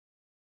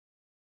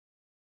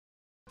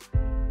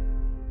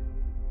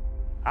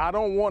I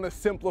don't want to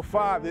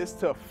simplify this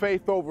to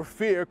faith over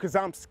fear because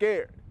I'm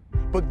scared.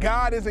 But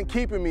God isn't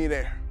keeping me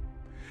there.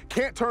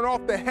 Can't turn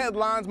off the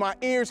headlines. My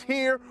ears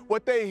hear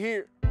what they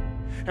hear.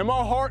 And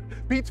my heart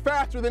beats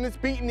faster than it's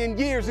beaten in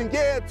years. And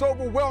yeah, it's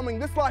overwhelming.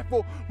 This life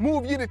will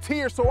move you to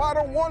tears. So I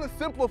don't want to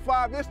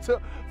simplify this to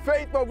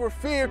faith over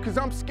fear because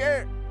I'm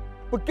scared.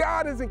 But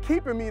God isn't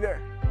keeping me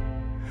there.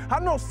 I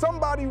know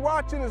somebody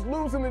watching is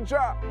losing a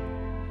job.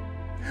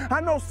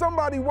 I know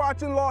somebody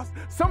watching lost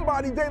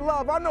somebody they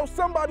love. I know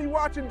somebody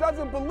watching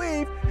doesn't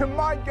believe in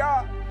my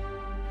God.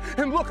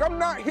 And look, I'm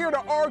not here to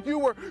argue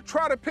or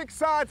try to pick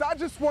sides. I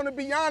just want to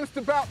be honest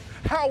about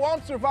how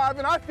I'm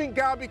surviving. I think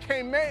God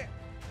became man,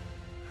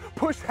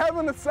 pushed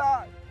heaven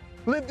aside,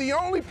 lived the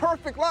only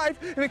perfect life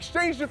and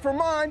exchanged it for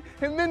mine,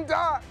 and then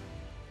died.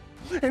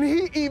 And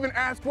he even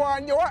asked why.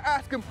 And I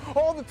ask him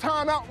all the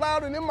time out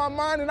loud and in my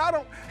mind, and I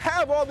don't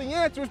have all the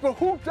answers, but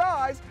who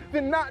dies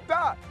then not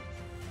die?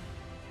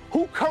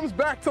 Who comes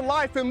back to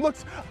life and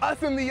looks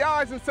us in the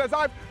eyes and says,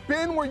 I've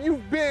been where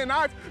you've been,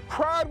 I've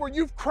cried where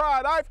you've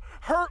cried, I've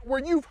hurt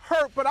where you've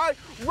hurt, but I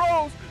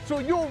rose so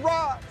you'll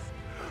rise.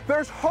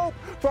 There's hope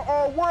for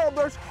our world,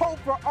 there's hope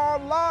for our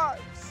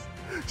lives.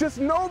 Just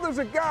know there's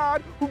a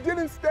God who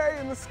didn't stay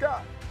in the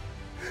sky.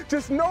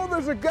 Just know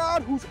there's a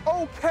God who's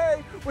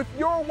okay with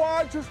your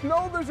why. Just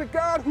know there's a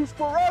God who's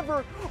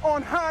forever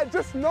on high.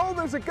 Just know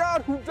there's a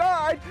God who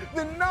died,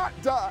 then not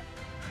died.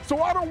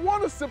 So I don't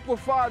want to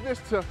simplify this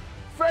to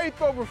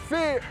faith over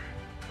fear,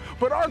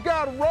 but our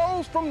God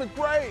rose from the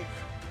grave.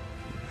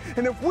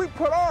 And if we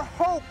put our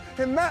hope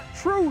in that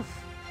truth,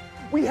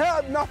 we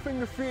have nothing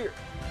to fear.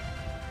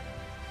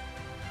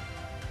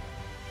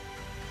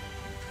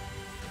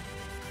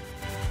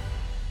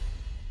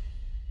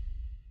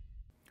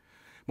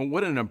 Well,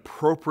 what an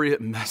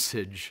appropriate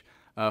message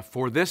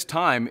for this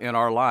time in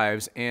our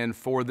lives and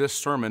for this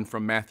sermon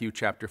from Matthew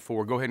chapter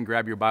 4. Go ahead and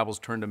grab your Bibles,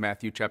 turn to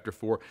Matthew chapter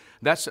 4.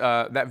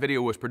 That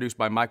video was produced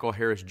by Michael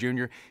Harris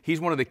Jr. He's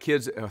one of the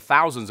kids,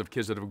 thousands of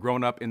kids that have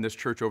grown up in this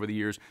church over the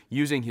years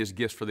using his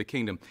gifts for the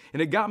kingdom.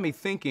 And it got me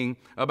thinking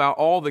about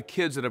all the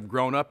kids that have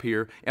grown up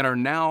here and are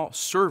now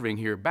serving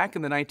here. Back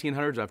in the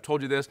 1900s, I've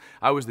told you this,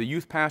 I was the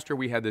youth pastor.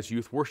 We had this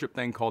youth worship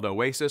thing called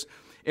Oasis.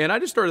 And I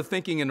just started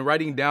thinking and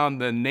writing down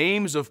the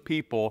names of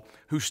people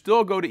who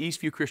still go to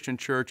Eastview Christian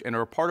Church and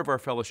are a part of our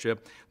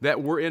fellowship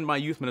that were in my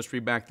youth ministry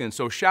back then.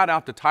 So shout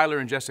out to Tyler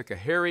and Jessica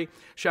Harry,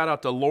 shout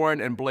out to Lauren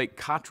and Blake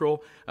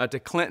Cottrell, to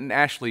Clinton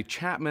Ashley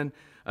Chapman,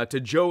 to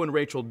Joe and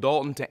Rachel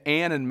Dalton, to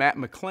Ann and Matt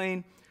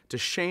McLean, to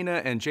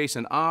Shayna and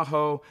Jason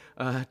Aho,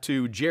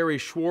 to Jerry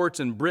Schwartz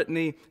and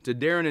Brittany, to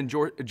Darren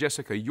and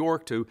Jessica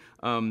York, to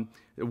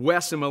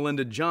Wes and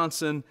Melinda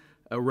Johnson,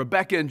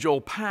 Rebecca and Joel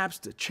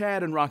Pabst,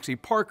 Chad and Roxy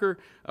Parker,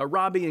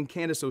 Robbie and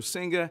Candace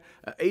Osinga,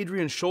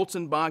 Adrian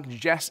Schulzenbach,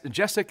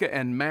 Jessica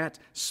and Matt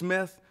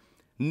Smith,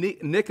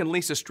 Nick and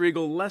Lisa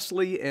Striegel,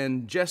 Leslie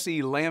and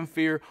Jesse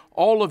Lamphir,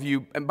 all of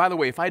you. And by the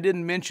way, if I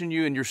didn't mention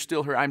you and you're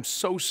still here, I'm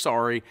so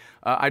sorry.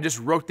 I just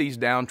wrote these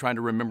down trying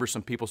to remember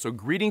some people. So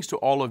greetings to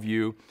all of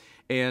you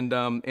and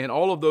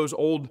all of those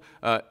old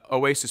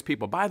Oasis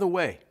people. By the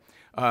way,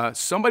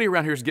 somebody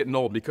around here is getting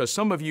old because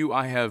some of you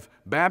I have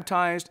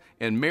baptized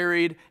and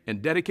married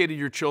and dedicated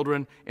your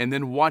children and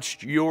then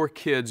watched your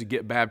kids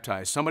get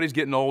baptized. Somebody's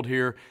getting old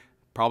here.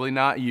 Probably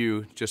not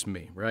you, just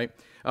me, right?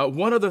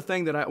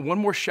 One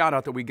more shout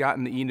out that we got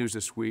in the e-news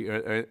this week,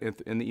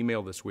 in the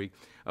email this week,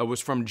 was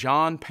from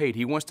John Pate.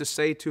 He wants to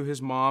say to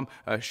his mom,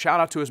 shout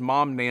out to his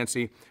mom,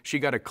 Nancy. She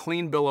got a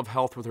clean bill of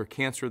health with her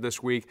cancer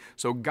this week.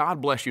 So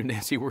God bless you,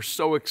 Nancy. We're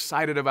so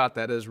excited about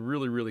that. That is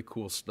really, really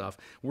cool stuff.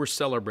 We're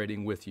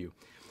celebrating with you.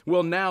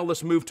 Well, now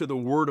let's move to the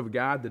Word of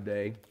God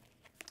today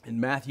in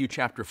Matthew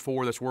chapter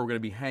 4. That's where we're going to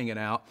be hanging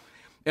out.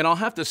 And I'll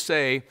have to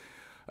say,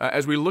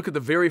 as we look at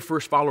the very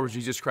first followers of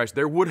Jesus Christ,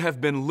 there would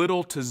have been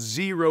little to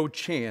zero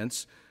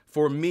chance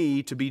for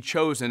me to be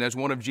chosen as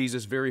one of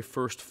Jesus' very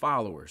first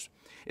followers.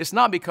 It's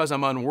not because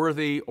I'm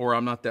unworthy or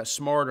I'm not that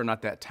smart or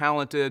not that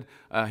talented.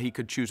 He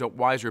could choose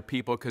wiser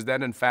people because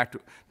that, in fact,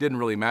 didn't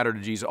really matter to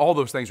Jesus. All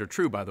those things are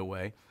true, by the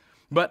way.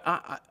 But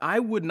I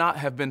would not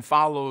have been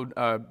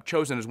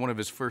chosen as one of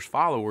his first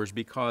followers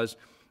because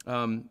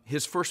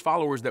his first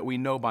followers that we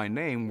know by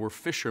name were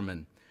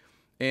fishermen.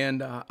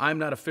 And I'm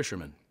not a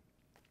fisherman.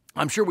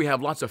 I'm sure we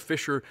have lots of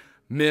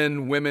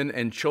fishermen, women,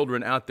 and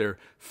children out there,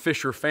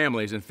 fisher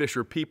families and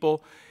fisher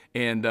people.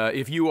 And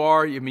if you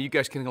are, I mean, you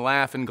guys can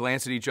laugh and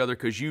glance at each other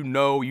because you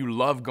know you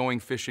love going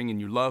fishing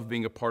and you love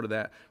being a part of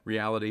that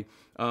reality.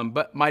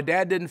 But my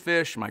dad didn't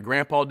fish, my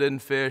grandpa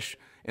didn't fish,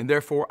 and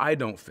therefore I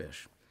don't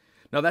fish.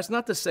 Now, that's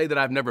not to say that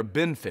I've never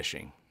been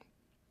fishing.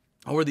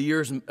 Over the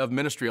years of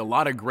ministry, a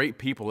lot of great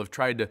people have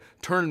tried to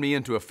turn me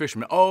into a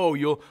fisherman. Oh,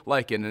 you'll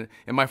like it. And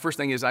my first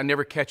thing is I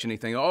never catch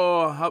anything.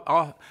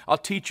 Oh, I'll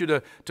teach you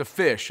to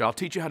fish. I'll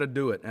teach you how to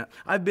do it.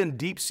 I've been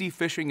deep sea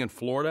fishing in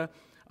Florida.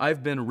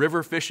 I've been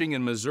river fishing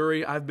in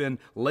Missouri. I've been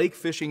lake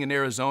fishing in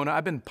Arizona.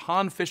 I've been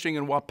pond fishing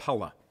in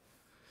Wapella.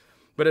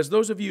 But as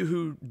those of you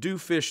who do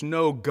fish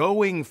know,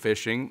 going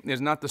fishing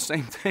is not the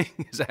same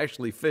thing as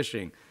actually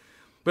fishing.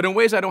 But in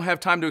ways I don't have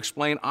time to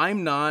explain,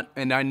 I'm not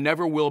and I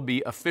never will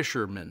be a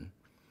fisherman.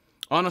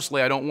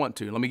 Honestly, I don't want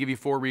to. Let me give you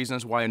 4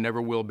 reasons why I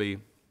never will be.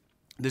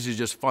 This is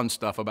just fun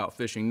stuff about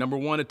fishing. Number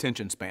 1,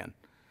 attention span.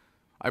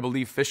 I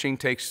believe fishing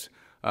takes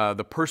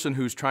the person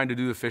who's trying to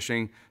do the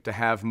fishing to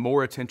have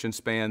more attention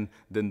span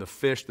than the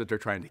fish that they're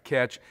trying to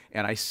catch,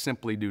 and I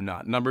simply do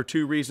not. Number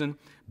 2 reason,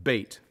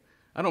 bait.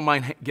 I don't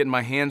mind getting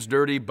my hands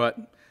dirty, but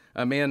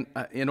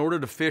in order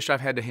to fish,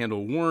 I've had to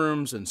handle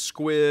worms and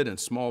squid and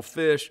small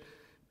fish,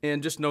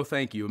 and just no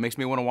thank you. It makes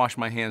me want to wash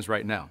my hands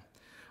right now.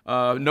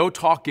 No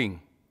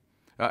talking.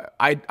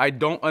 I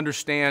don't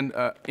understand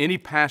any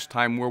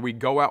pastime where we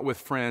go out with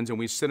friends and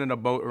we sit in a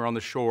boat or on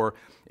the shore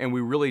and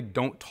we really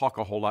don't talk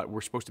a whole lot.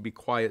 We're supposed to be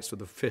quiet so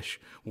the fish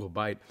will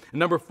bite. And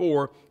number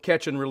 4,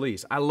 catch and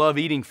release. I love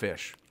eating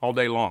fish all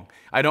day long.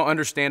 I don't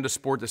understand a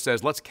sport that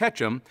says, let's catch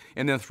them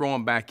and then throw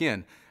them back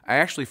in. I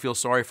actually feel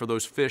sorry for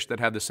those fish that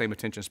have the same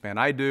attention span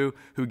I do,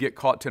 who get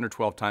caught 10 or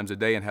 12 times a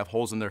day and have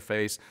holes in their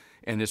face,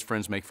 and his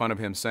friends make fun of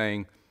him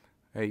saying,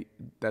 hey,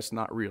 that's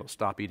not real.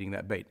 Stop eating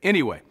that bait.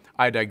 Anyway,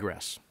 I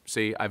digress.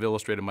 See, I've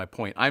illustrated my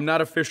point. I'm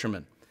not a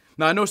fisherman.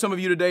 Now, I know some of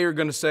you today are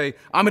going to say,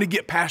 I'm going to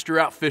get Pastor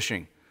out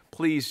fishing.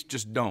 Please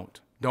just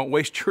don't. Don't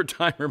waste your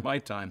time or my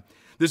time.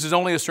 This is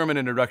only a sermon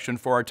introduction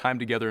for our time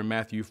together in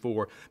Matthew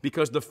 4,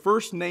 because the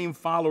first name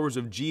followers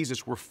of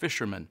Jesus were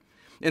fishermen.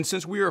 And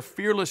since we are a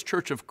fearless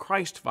church of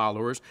Christ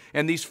followers,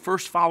 and these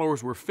first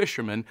followers were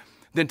fishermen,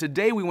 then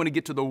today we want to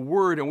get to the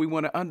Word and we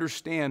want to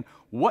understand,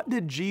 what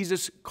did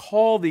Jesus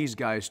call these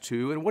guys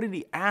to, and what did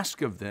He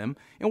ask of them,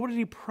 and what did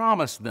He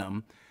promise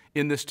them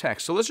in this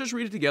text? So let's just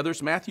read it together.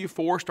 It's Matthew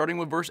 4, starting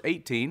with verse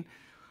 18,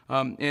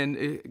 and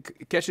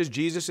it catches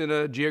Jesus in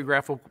a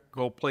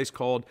geographical place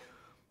called,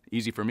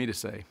 easy for me to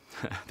say,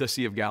 the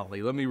Sea of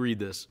Galilee. Let me read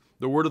this.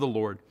 The word of the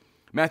Lord.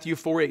 Matthew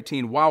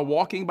 4:18, while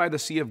walking by the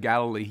Sea of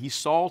Galilee, he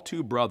saw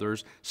 2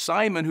 brothers,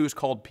 Simon, who is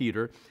called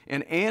Peter,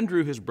 and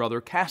Andrew, his brother,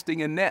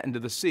 casting a net into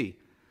the sea,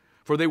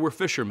 for they were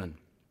fishermen.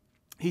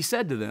 He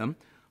said to them,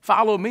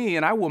 follow me,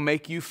 and I will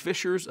make you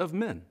fishers of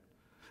men.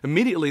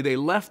 Immediately they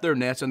left their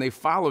nets, and they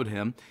followed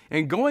him.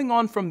 And going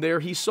on from there,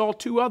 he saw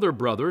 2 other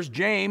brothers,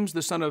 James,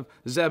 the son of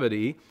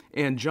Zebedee,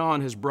 and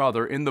John, his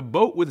brother, in the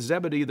boat with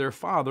Zebedee, their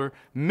father,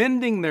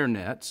 mending their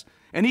nets,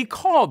 and he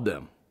called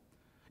them.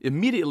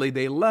 Immediately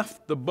they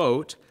left the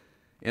boat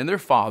and their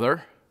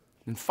father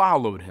and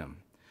followed him.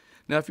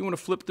 Now, if you want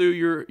to flip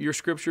through your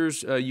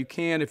scriptures, you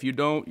can. If you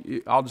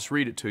don't, I'll just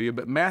read it to you.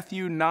 But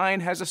Matthew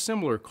 9 has a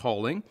similar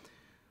calling.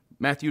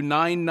 Matthew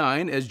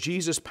 9:9, as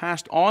Jesus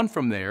passed on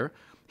from there,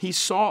 he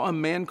saw a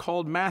man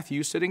called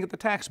Matthew sitting at the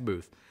tax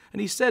booth.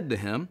 And he said to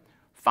him,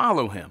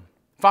 follow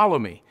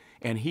me.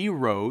 And he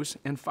rose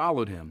and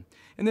followed him.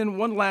 And then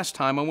one last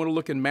time, I want to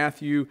look in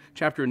Matthew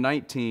chapter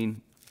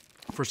 19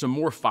 for some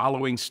more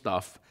following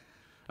stuff.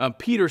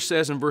 Peter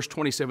says in verse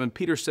 27,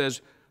 Peter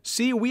says,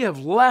 see, we have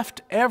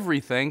left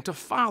everything to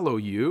follow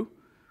you,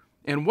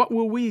 and what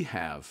will we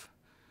have?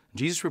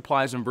 Jesus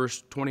replies in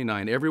verse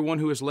 29, everyone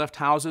who has left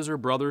houses or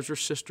brothers or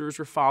sisters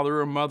or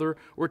father or mother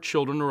or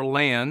children or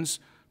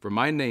lands for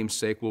my name's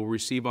sake will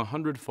receive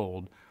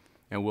 100-fold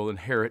and will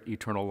inherit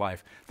eternal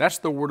life. That's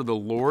the word of the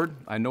Lord.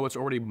 I know it's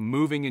already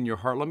moving in your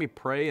heart. Let me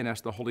pray and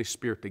ask the Holy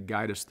Spirit to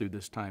guide us through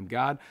this time.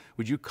 God,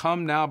 would you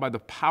come now by the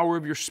power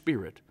of your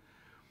Spirit?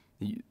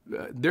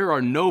 There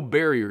are no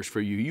barriers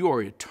for you. You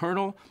are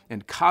eternal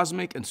and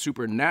cosmic and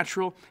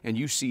supernatural, and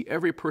you see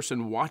every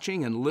person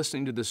watching and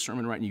listening to this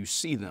sermon right now. You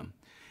see them.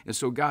 And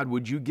so, God,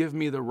 would you give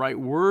me the right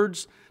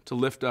words to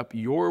lift up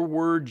your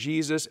word,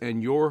 Jesus,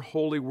 and your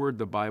holy word,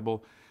 the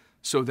Bible,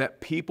 so that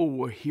people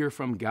will hear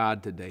from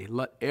God today.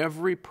 Let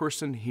every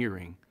person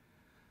hearing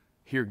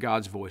hear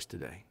God's voice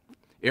today.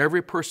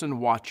 Every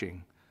person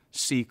watching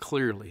see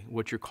clearly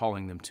what you're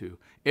calling them to.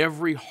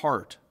 Every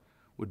heart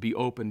would be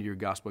open to your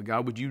gospel.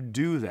 God, would you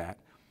do that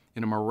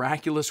in a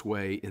miraculous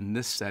way in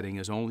this setting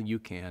as only you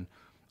can?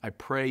 I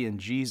pray in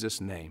Jesus'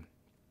 name.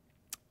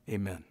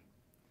 Amen.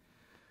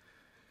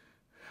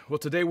 Well,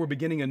 today we're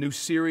beginning a new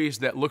series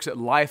that looks at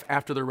life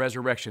after the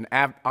resurrection.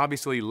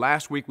 Obviously,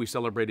 last week we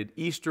celebrated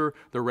Easter,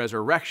 the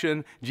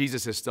resurrection.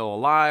 Jesus is still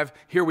alive.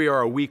 Here we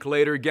are a week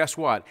later. Guess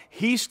what?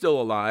 He's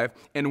still alive,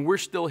 and we're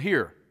still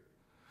here.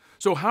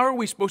 So how are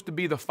we supposed to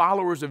be the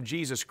followers of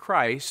Jesus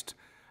Christ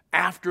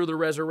after the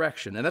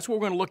resurrection? And that's what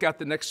we're going to look at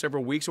the next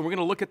several weeks, and we're going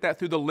to look at that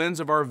through the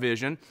lens of our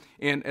vision.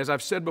 And as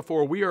I've said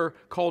before, we are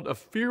called a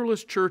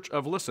fearless church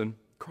of, listen,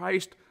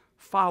 Christ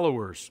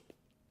followers.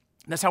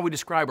 That's how we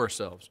describe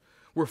ourselves.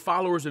 We're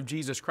followers of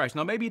Jesus Christ.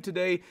 Now, maybe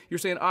today you're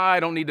saying, I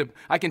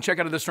can check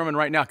out of this sermon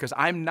right now because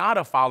I'm not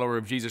a follower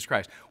of Jesus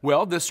Christ.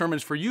 Well, this sermon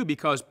is for you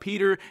because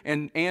Peter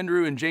and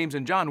Andrew and James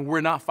and John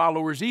were not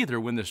followers either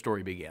when this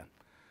story began.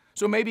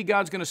 So maybe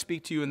God's going to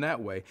speak to you in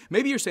that way.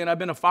 Maybe you're saying, I've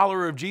been a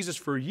follower of Jesus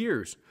for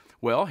years.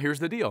 Well, here's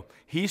the deal.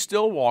 He's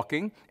still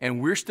walking,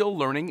 and we're still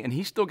learning, and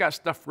He's still got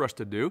stuff for us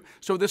to do.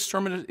 So this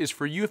sermon is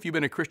for you if you've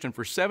been a Christian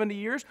for 70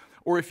 years,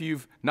 or if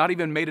you've not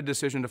even made a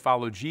decision to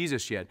follow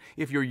Jesus yet.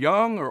 If you're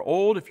young or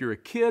old, if you're a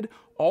kid,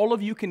 all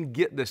of you can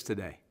get this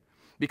today,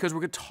 because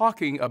we're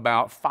talking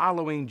about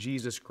following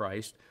Jesus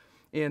Christ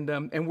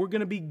And we're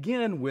going to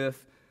begin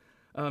with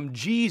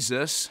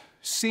Jesus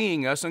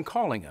seeing us and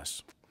calling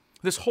us.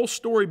 This whole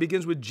story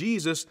begins with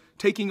Jesus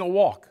taking a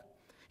walk.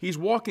 He's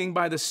walking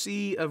by the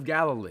Sea of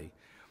Galilee.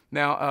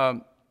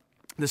 Now,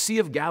 the Sea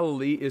of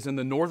Galilee is in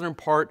the northern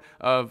part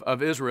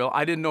of Israel.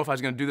 I didn't know if I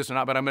was going to do this or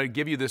not, but I'm going to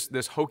give you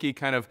this hokey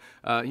kind of,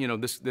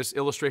 this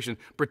illustration.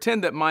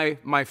 Pretend that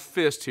my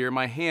fist here,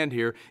 my hand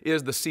here,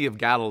 is the Sea of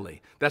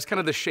Galilee. That's kind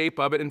of the shape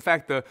of it. In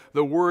fact,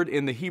 the word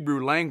in the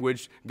Hebrew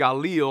language,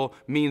 Galil,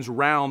 means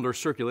round or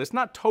circular. It's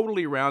not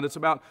totally round. It's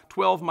about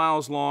 12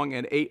 miles long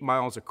and 8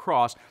 miles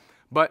across,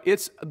 but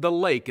it's the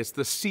lake. It's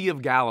the Sea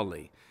of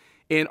Galilee.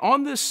 And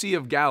on this Sea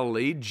of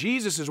Galilee,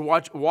 Jesus is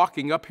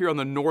walking up here on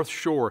the north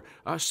shore.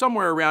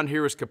 Somewhere around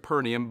here is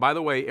Capernaum. By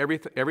the way,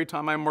 every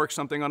time I mark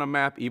something on a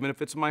map, even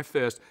if it's my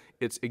fist,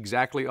 it's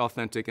exactly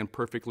authentic and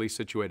perfectly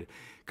situated.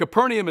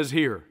 Capernaum is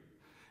here.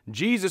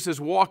 Jesus is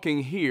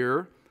walking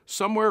here,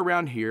 somewhere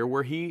around here,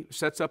 where he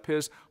sets up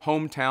his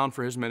hometown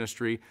for his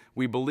ministry.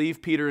 We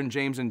believe Peter and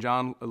James and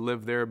John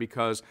lived there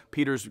because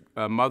Peter's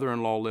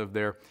mother-in-law lived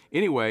there.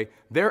 Anyway,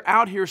 they're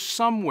out here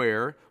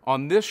somewhere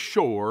on this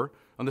shore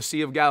on the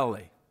Sea of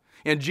Galilee.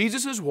 And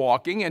Jesus is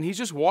walking, and he's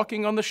just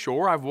walking on the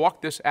shore. I've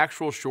walked this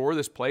actual shore,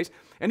 this place,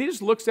 and he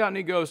just looks out and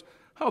he goes,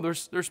 oh,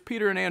 there's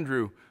Peter and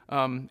Andrew,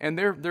 and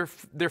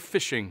they're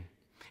fishing.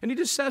 And he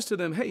just says to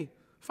them, hey,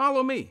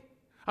 follow me.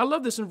 I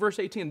love this in verse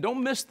 18.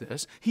 Don't miss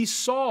this. He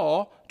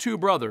saw two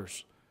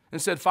brothers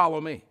and said,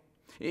 follow me.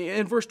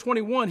 In verse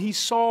 21, he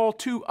saw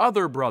two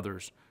other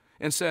brothers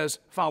and says,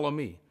 follow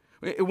me.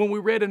 When we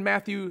read in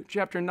Matthew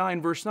chapter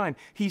 9, verse 9,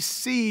 he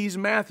sees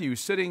Matthew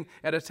sitting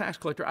at a tax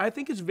collector. I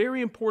think it's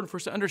very important for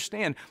us to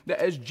understand that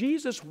as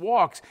Jesus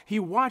walks, he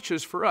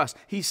watches for us.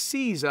 He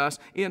sees us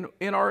in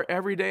our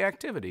everyday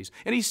activities.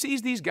 And he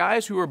sees these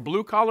guys who are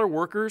blue-collar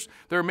workers.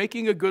 They're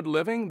making a good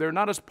living. They're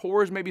not as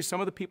poor as maybe some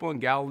of the people in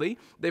Galilee.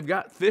 They've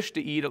got fish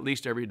to eat at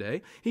least every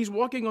day. He's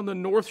walking on the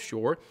north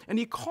shore, and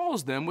he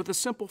calls them with a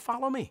simple,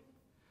 follow me.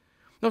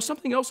 Now,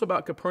 something else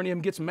about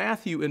Capernaum gets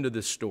Matthew into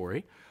this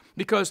story.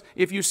 Because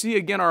if you see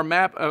again our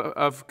map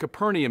of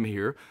Capernaum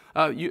here,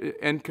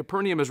 and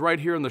Capernaum is right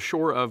here on the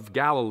shore of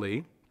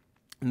Galilee,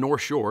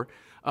 North Shore,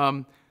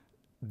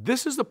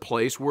 this is the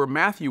place where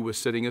Matthew was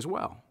sitting as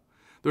well.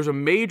 There's a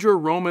major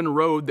Roman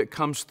road that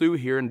comes through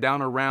here and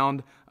down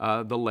around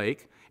the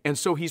lake, and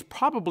so he's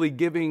probably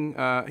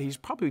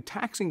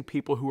taxing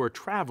people who are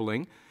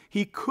traveling.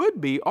 He could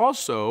be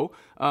also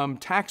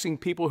taxing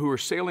people who are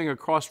sailing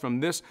across from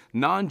this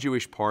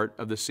non-Jewish part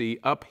of the sea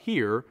up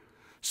here,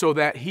 so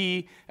that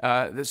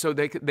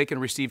they can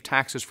receive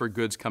taxes for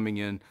goods coming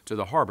in to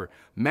the harbor.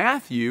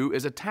 Matthew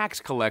is a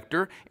tax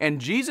collector, and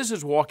Jesus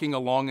is walking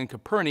along in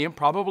Capernaum,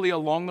 probably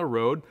along the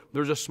road.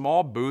 There's a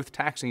small booth,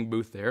 taxing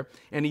booth there,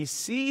 and he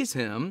sees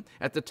him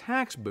at the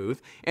tax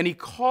booth, and he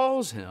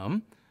calls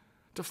him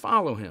to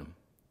follow him.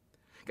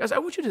 Guys, I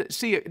want you to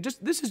see it.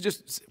 This is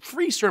just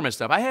free sermon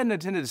stuff. I hadn't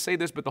intended to say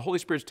this, but the Holy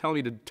Spirit's telling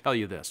me to tell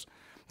you this.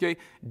 Okay?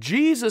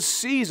 Jesus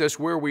sees us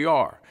where we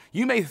are.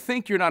 You may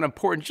think you're not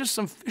important, just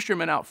some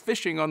fishermen out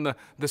fishing on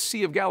the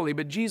Sea of Galilee,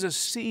 but Jesus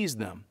sees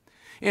them.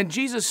 And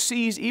Jesus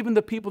sees even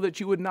the people that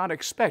you would not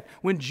expect.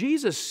 When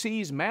Jesus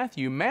sees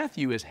Matthew,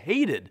 Matthew is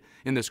hated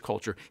in this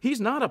culture. He's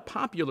not a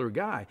popular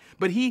guy,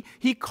 but he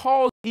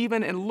calls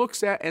even and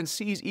looks at and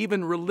sees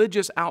even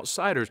religious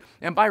outsiders.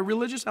 And by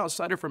religious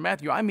outsider for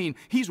Matthew, I mean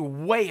he's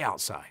way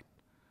outside.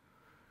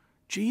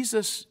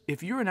 Jesus,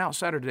 if you're an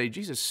outsider today,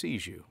 Jesus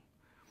sees you.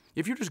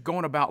 If you're just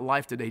going about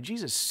life today,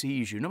 Jesus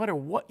sees you. No matter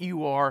what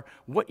you are,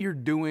 what you're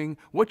doing,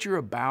 what you're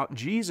about,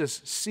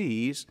 Jesus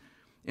sees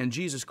and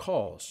Jesus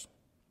calls.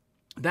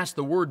 That's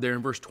the word there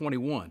in verse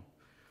 21.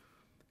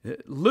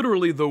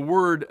 Literally, the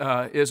word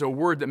is a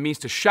word that means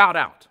to shout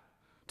out,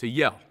 to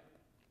yell.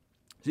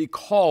 He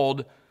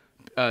called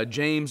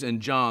James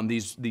and John,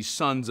 these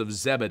sons of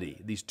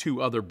Zebedee, these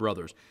two other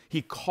brothers.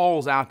 He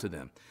calls out to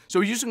them. So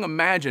you just can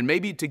imagine,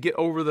 maybe to get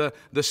over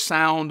the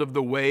sound of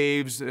the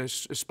waves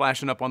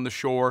splashing up on the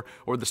shore,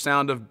 or the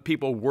sound of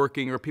people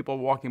working or people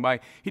walking by,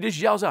 he just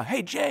yells out,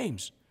 hey,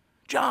 James,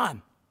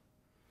 John,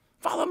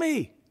 follow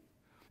me.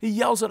 He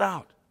yells it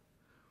out.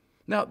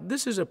 Now,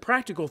 this is a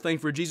practical thing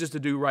for Jesus to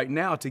do right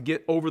now to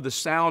get over the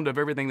sound of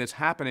everything that's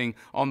happening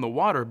on the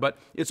water, but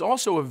it's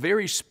also a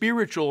very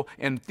spiritual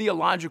and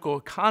theological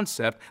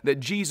concept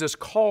that Jesus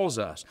calls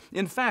us.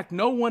 In fact,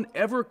 no one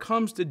ever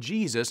comes to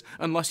Jesus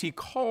unless he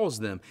calls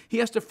them. He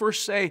has to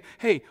first say,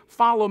 hey,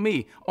 follow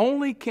me.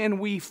 Only can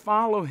we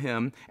follow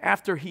him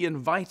after he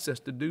invites us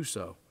to do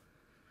so.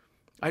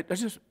 I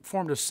just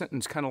formed a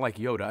sentence kind of like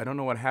Yoda. I don't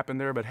know what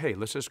happened there, but hey,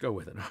 let's just go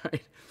with it, all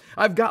right?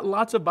 I've got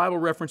lots of Bible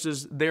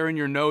references there in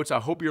your notes. I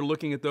hope you're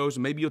looking at those.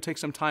 Maybe you'll take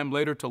some time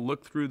later to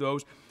look through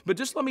those. But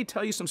just let me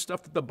tell you some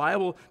stuff that the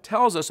Bible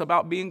tells us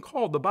about being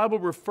called. The Bible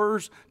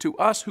refers to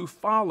us who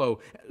follow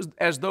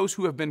as those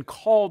who have been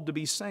called to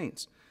be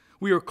saints.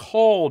 We are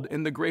called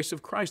in the grace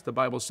of Christ, the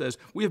Bible says.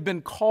 We have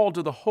been called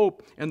to the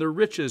hope and the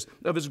riches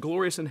of his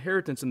glorious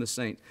inheritance in the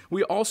saints.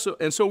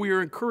 So we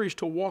are encouraged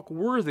to walk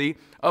worthy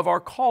of our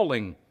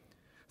calling.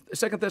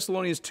 2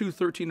 Thessalonians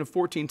 2:13 and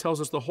 14 tells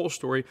us the whole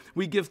story.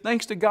 We give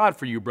thanks to God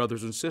for you,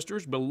 brothers and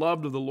sisters,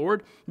 beloved of the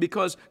Lord,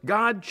 because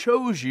God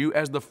chose you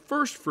as the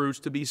first fruits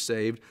to be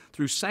saved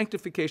through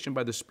sanctification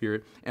by the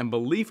Spirit and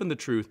belief in the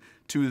truth.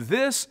 To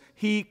this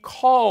He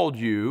called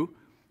you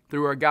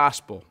through our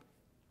gospel.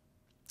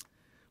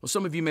 Well,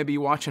 some of you may be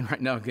watching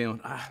right now going,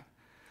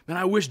 man,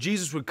 I wish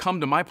Jesus would come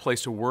to my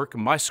place of work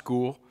and my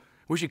school.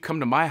 I wish He'd come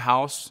to my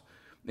house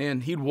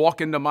and He'd walk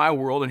into my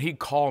world and He'd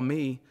call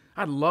me.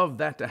 I'd love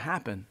that to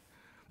happen.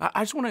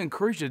 I just want to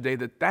encourage you today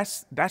that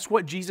that's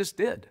what Jesus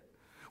did.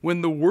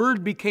 When the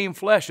Word became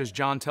flesh, as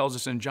John tells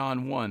us in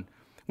John 1,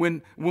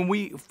 when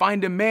we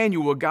find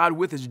Emmanuel, God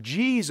with us,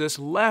 Jesus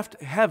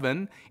left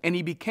heaven and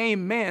He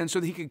became man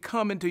so that He could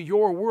come into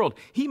your world.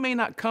 He may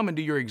not come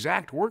into your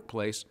exact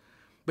workplace,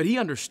 but He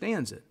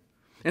understands it.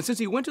 And since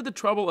He went to the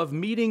trouble of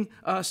meeting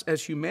us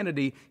as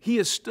humanity, He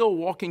is still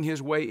walking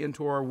His way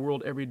into our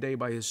world every day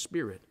by His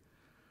Spirit.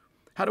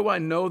 How do I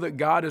know that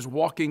God is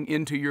walking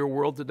into your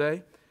world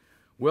today?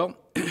 Well,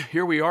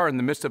 here we are in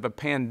the midst of a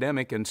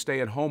pandemic and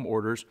stay-at-home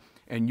orders,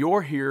 and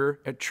you're here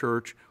at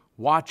church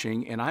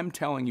watching, and I'm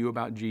telling you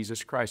about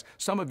Jesus Christ.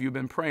 Some of you have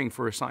been praying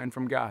for a sign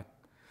from God.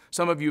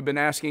 Some of you have been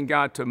asking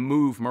God to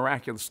move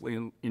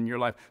miraculously in your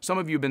life. Some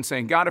of you have been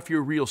saying, God, if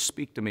you're real,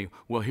 speak to me.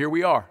 Well, here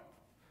we are.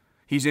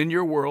 He's in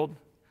your world.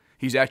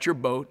 He's at your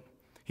boat.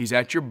 He's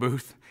at your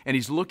booth. And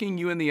He's looking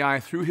you in the eye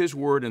through His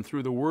Word and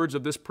through the words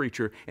of this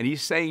preacher, and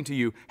He's saying to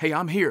you, hey,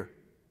 I'm here,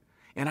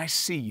 and I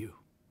see you,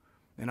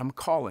 and I'm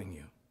calling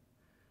you.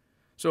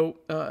 So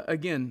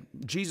again,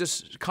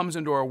 Jesus comes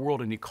into our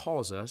world and He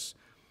calls us.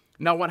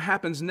 Now what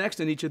happens next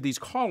in each of these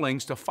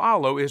callings to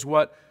follow is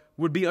what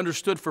would be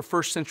understood for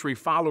first century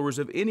followers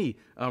of any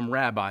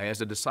rabbi as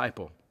a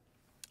disciple.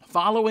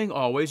 Following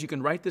always, you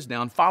can write this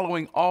down,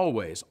 following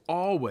always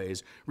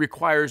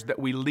requires that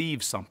we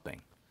leave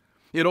something.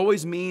 It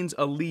always means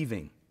a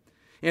leaving.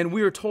 And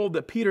we are told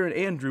that Peter and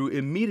Andrew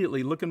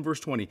immediately, look in verse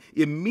 20,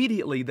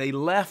 immediately they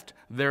left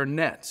their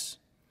nets.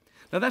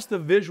 Now that's the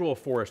visual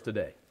for us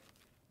today.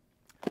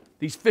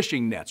 These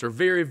fishing nets are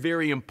very,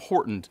 very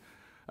important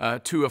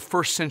to a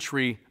first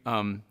century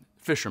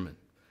fisherman.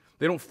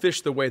 They don't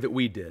fish the way that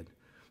we did.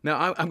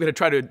 Now, I'm going to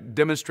try to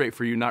demonstrate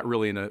for you, not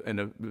really in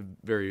a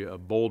very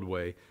bold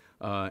way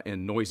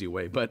and noisy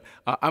way, but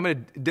I'm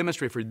going to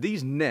demonstrate for you.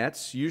 These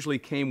nets usually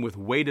came with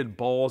weighted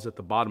balls at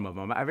the bottom of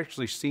them. I've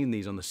actually seen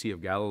these on the Sea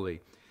of Galilee.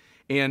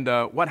 And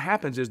what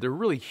happens is they're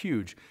really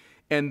huge.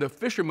 And the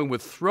fisherman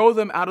would throw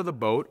them out of the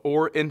boat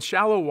or in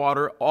shallow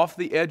water off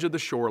the edge of the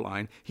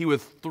shoreline. He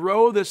would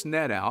throw this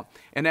net out,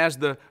 and as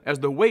the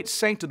weight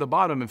sank to the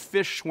bottom and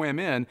fish swam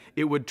in,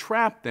 it would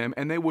trap them,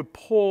 and they would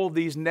pull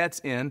these nets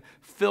in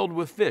filled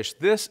with fish.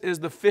 This is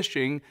the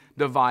fishing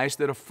device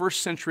that a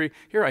first century,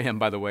 here I am,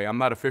 by the way, I'm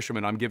not a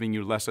fisherman, I'm giving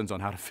you lessons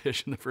on how to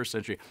fish in the first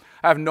century.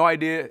 I have no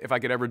idea if I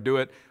could ever do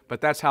it, but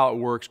that's how it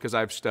works because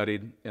I've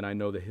studied and I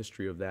know the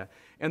history of that.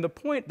 And the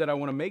point that I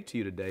want to make to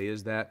you today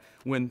is that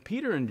when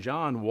Peter and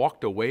John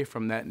walked away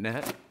from that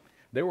net,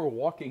 they were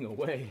walking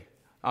away.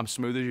 I'm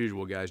smooth as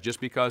usual, guys.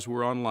 Just because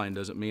we're online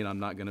doesn't mean I'm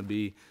not going to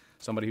be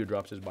somebody who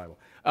drops his Bible.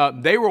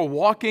 They were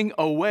walking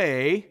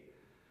away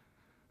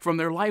from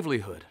their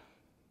livelihood.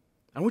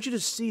 I want you to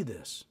see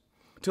this.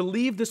 To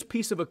leave this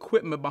piece of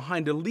equipment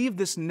behind, to leave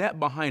this net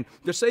behind,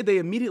 to say they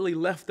immediately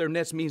left their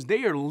nets means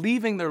they are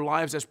leaving their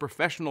lives as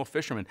professional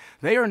fishermen.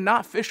 They are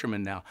not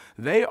fishermen now.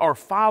 They are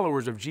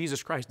followers of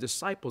Jesus Christ,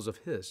 disciples of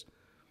His.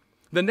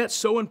 The net's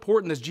so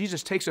important as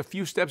Jesus takes a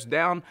few steps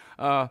down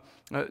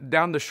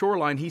the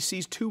shoreline, He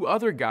sees two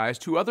other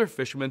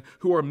fishermen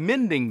who are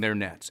mending their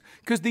nets.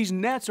 Because these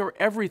nets are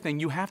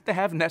everything. You have to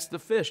have nets to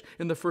fish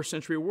in the first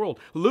century world.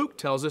 Luke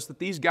tells us that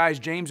these guys,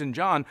 James and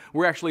John,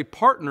 were actually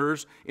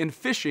partners in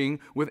fishing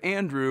with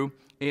Andrew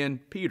and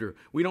Peter.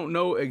 We don't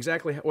know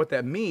exactly what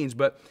that means,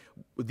 but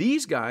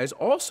these guys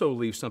also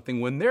leave something.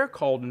 When they're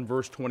called in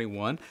verse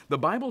 21, the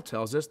Bible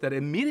tells us that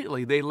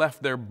immediately they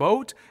left their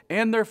boat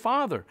and their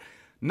father.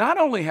 Not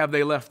only have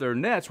they left their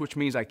nets, which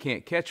means I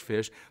can't catch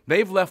fish,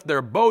 they've left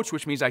their boats,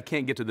 which means I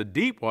can't get to the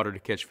deep water to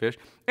catch fish,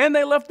 and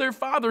they left their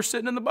father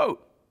sitting in the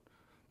boat.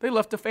 They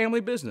left a family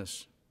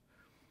business.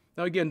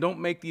 Now again, don't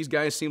make these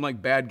guys seem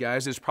like bad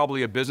guys. It's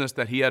probably a business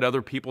that he had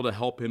other people to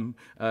help him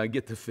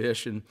get the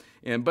fish,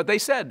 but they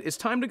said, it's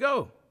time to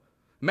go.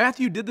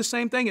 Matthew did the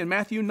same thing in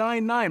Matthew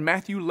 9:9.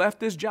 Matthew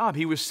left his job.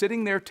 He was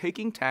sitting there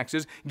taking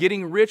taxes,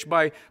 getting rich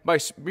by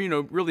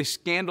really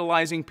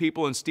scandalizing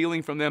people and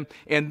stealing from them.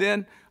 And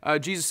then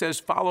Jesus says,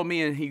 "Follow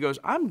me," and he goes,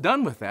 "I'm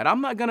done with that.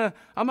 I'm not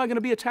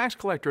gonna be a tax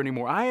collector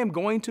anymore. I am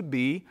going to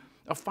be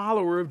a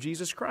follower of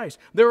Jesus Christ."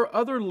 There are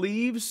other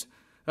leaves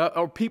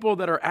or people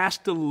that are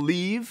asked to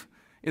leave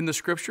in the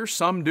Scripture.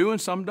 Some do and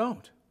some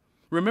don't.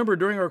 Remember,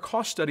 during our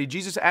cost study,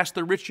 Jesus asked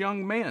the rich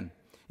young man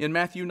in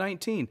Matthew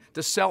 19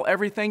 to sell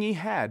everything he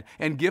had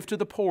and give to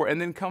the poor and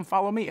then come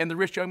follow me. And the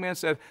rich young man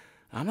said,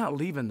 "I'm not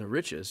leaving the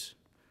riches."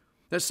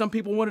 That some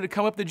people wanted to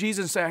come up to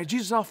Jesus and say,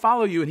 "Jesus, I'll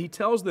follow you." And he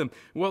tells them,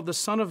 well, the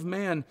Son of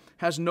Man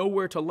has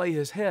nowhere to lay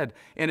his head.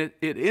 And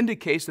it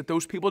indicates that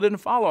those people didn't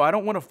follow. I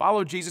don't want to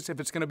follow Jesus if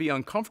it's going to be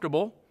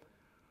uncomfortable.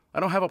 I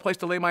don't have a place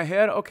to lay my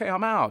head. Okay,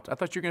 I'm out. I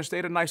thought you were going to stay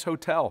at a nice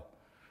hotel,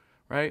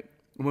 right?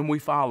 When we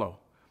follow.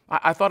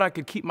 I thought I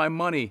could keep my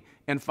money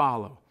and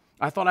follow.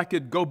 I thought I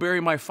could go bury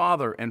my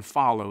father and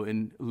follow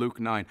in Luke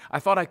 9. I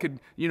thought I could,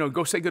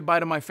 go say goodbye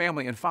to my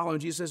family and follow.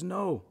 And Jesus says,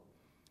 no.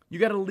 You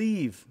got to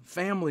leave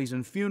families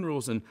and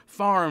funerals and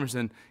farms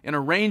and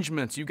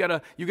arrangements. You got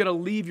to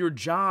leave your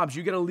jobs.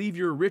 You got to leave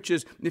your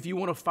riches if you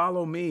want to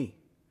follow me.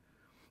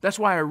 That's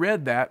why I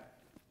read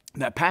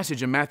that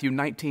passage in Matthew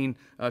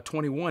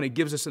 19:21. It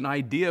gives us an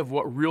idea of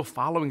what real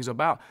following is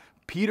about.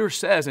 Peter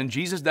says, and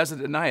Jesus doesn't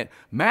deny it,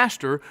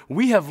 Master,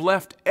 we have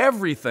left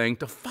everything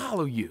to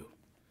follow you.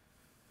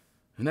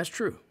 And that's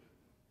true.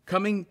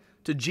 Coming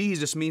to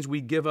Jesus means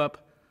we give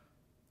up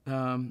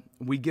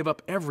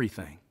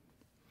everything.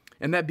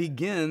 And that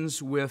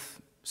begins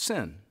with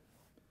sin.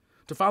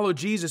 To follow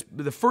Jesus,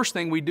 the first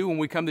thing we do when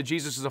we come to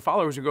Jesus as a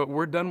follower is we go,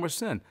 we're done with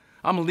sin.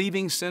 I'm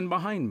leaving sin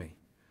behind me.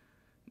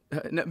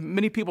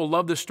 Many people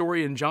love this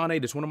story in John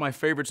 8. It's one of my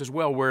favorites as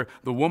well, where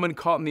the woman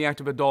caught in the act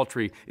of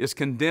adultery is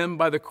condemned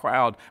by the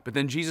crowd. But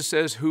then Jesus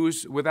says,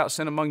 who's without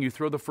sin among you,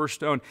 throw the first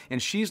stone.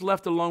 And she's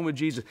left alone with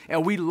Jesus.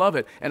 And we love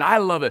it. And I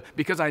love it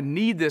because I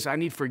need this. I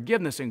need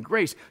forgiveness and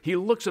grace. He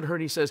looks at her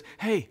and he says,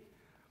 hey,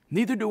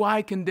 neither do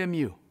I condemn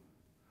you.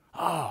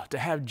 Oh, to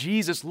have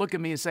Jesus look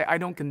at me and say, I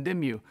don't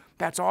condemn you.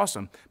 That's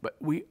awesome. But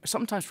we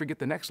sometimes forget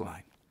the next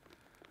line.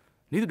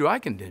 Neither do I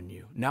condemn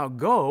you. Now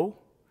go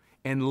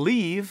and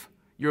leave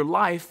your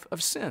life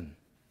of sin.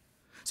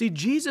 See,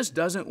 Jesus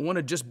doesn't want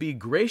to just be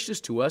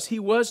gracious to us. He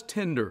was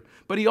tender,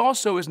 but he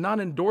also is not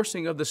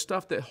endorsing of the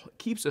stuff that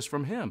keeps us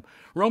from him.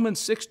 Romans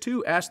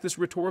 6:2 asks this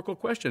rhetorical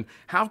question.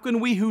 How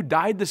can we who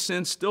died to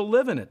sin still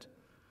live in it?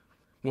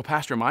 Well,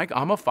 Pastor Mike,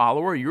 I'm a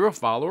follower. You're a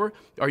follower.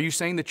 Are you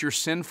saying that you're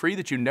sin-free,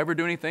 that you never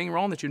do anything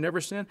wrong, that you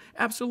never sin?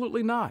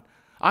 Absolutely not.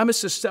 I'm as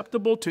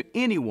susceptible to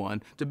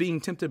anyone to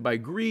being tempted by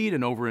greed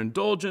and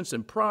overindulgence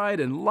and pride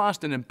and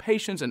lust and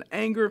impatience and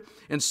anger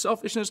and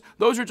selfishness.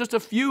 Those are just a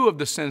few of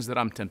the sins that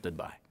I'm tempted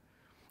by.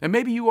 And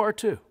maybe you are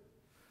too.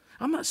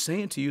 I'm not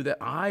saying to you that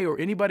I or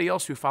anybody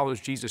else who follows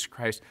Jesus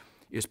Christ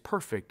is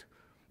perfect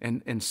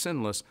and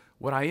sinless.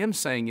 What I am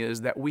saying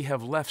is that we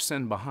have left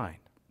sin behind.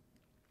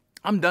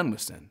 I'm done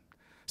with sin.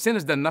 Sin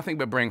has done nothing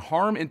but bring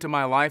harm into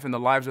my life and the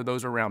lives of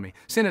those around me.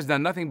 Sin has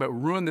done nothing but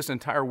ruin this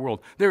entire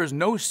world. There is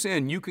no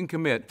sin you can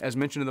commit, as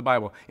mentioned in the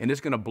Bible, and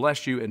it's going to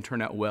bless you and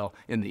turn out well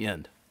in the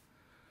end.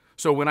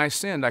 So when I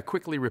sinned, I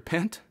quickly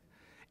repent,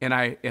 and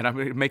I'm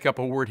going to make up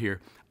a word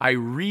here. I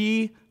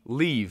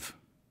leave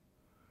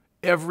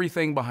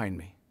everything behind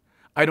me.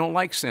 I don't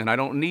like sin. I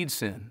don't need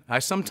sin. I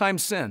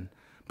sometimes sin.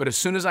 But as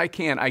soon as I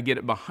can, I get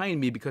it behind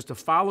me, because to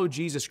follow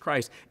Jesus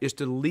Christ is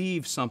to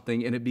leave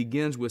something, and it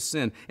begins with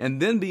sin. And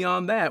then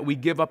beyond that, we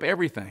give up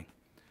everything.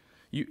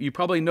 You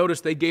probably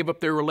noticed they gave up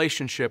their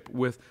relationship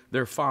with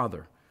their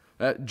Father.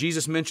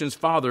 Jesus mentions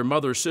father,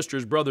 mother,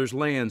 sisters, brothers,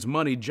 lands,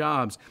 money,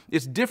 jobs.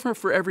 It's different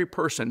for every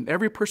person.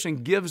 Every person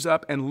gives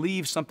up and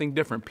leaves something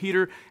different.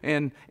 Peter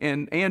and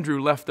Andrew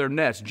left their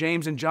nets.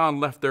 James and John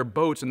left their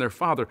boats and their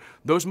father.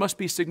 Those must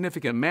be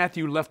significant.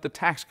 Matthew left the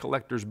tax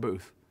collector's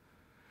booth.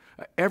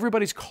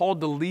 Everybody's called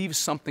to leave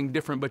something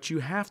different, but you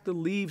have to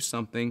leave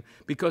something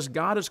because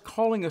God is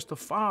calling us to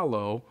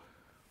follow,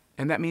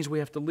 and that means we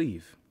have to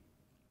leave.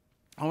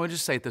 I want to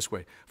just say it this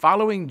way.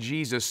 Following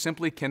Jesus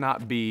simply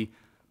cannot be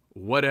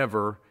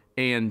whatever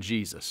and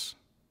Jesus.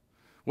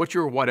 What's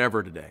your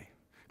whatever today?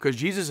 Because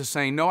Jesus is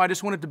saying, no, I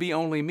just want it to be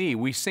only me.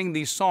 We sing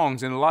these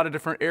songs in a lot of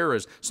different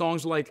eras.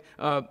 Songs like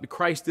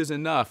Christ is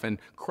enough and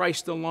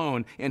Christ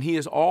alone, and he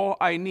is all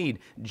I need.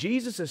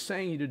 Jesus is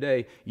saying to you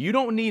today, you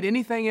don't need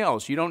anything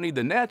else. You don't need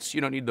the nets.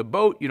 You don't need the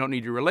boat. You don't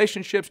need your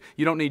relationships.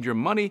 You don't need your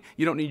money.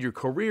 You don't need your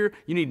career.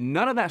 You need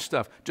none of that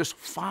stuff. Just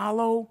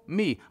follow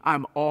me.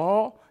 I'm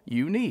all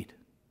you need.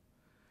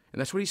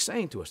 And that's what he's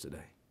saying to us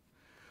today.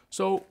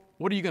 So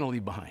what are you going to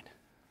leave behind?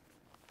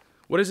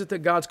 What is it that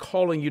God's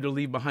calling you to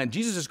leave behind?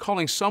 Jesus is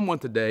calling someone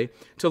today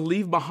to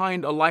leave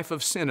behind a life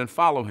of sin and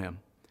follow him.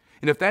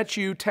 And if that's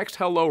you, text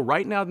hello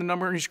right now, the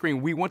number on your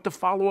screen. We want to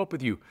follow up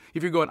with you.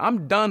 If you're going,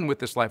 I'm done with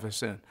this life of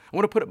sin, I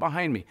want to put it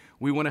behind me,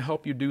 we want to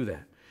help you do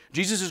that.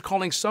 Jesus is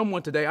calling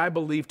someone today, I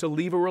believe, to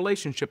leave a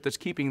relationship that's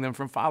keeping them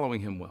from following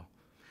him well.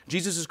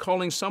 Jesus is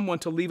calling someone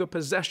to leave a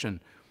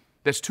possession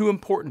that's too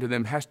important to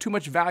them, has too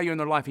much value in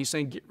their life. He's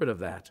saying, get rid of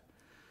that.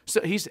 So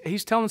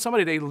he's telling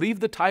somebody today, leave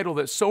the title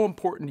that's so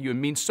important to you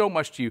and means so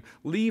much to you.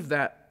 Leave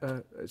that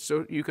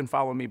so you can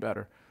follow me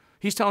better.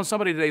 He's telling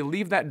somebody today,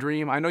 leave that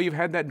dream. I know you've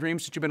had that dream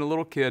since you've been a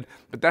little kid,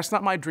 but that's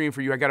not my dream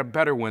for you. I got a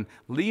better one.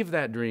 Leave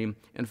that dream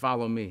and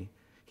follow me.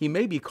 He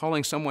may be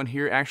calling someone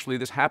here, actually,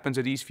 this happens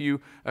at Eastview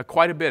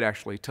quite a bit,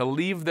 actually, to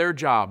leave their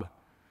job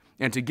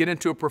and to get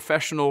into a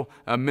professional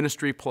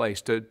ministry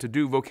place, to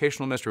do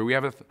vocational ministry. We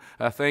have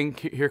a thing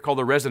here called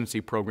the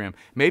residency program.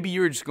 Maybe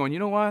you're just going, you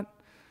know what?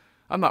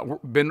 I've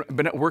not been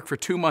at work for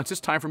 2 months.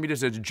 It's time for me to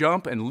just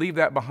jump and leave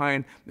that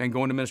behind and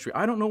go into ministry.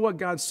 I don't know what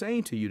God's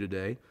saying to you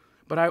today,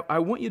 but I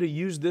want you to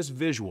use this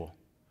visual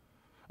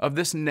of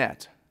this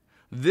net.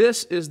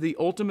 This is the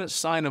ultimate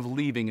sign of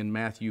leaving in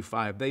Matthew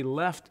 5. They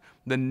left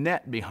the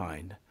net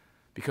behind.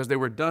 because they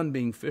were done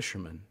being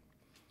fishermen.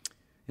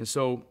 And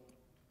so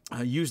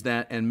use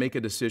that and make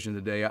a decision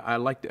today.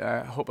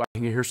 I hope I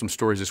can hear some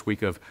stories this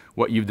week of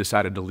what you've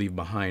decided to leave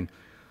behind.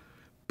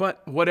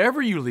 But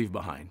whatever you leave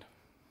behind,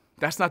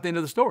 that's not the end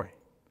of the story.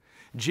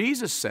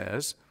 Jesus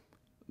says,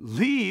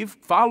 leave,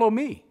 follow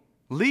me.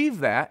 Leave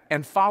that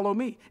and follow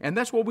me. And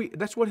that's what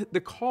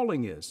the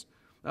calling is.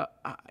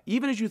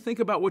 Even as you think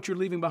about what you're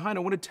leaving behind,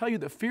 I want to tell you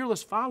that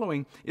fearless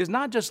following is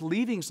not just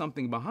leaving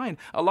something behind.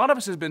 A lot of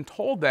us has been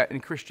told that in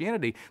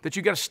Christianity, that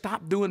you got to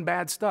stop doing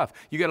bad stuff.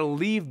 You got to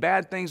leave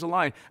bad things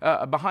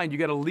behind. You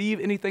got to leave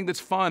anything that's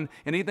fun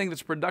and anything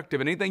that's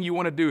productive and anything you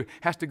want to do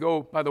has to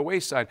go by the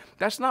wayside.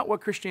 That's not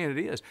what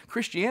Christianity is.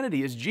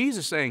 Christianity is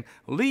Jesus saying,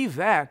 leave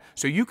that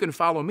so you can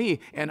follow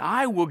me and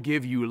I will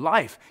give you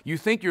life. You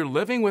think you're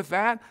living with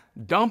that?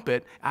 Dump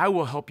it. I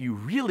will help you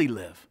really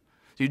live.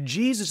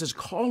 Jesus is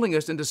calling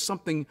us into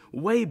something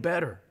way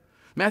better.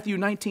 Matthew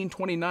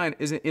 19:29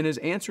 is in his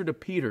answer to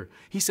Peter.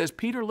 He says,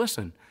 Peter,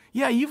 listen,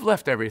 yeah, you've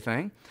left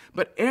everything,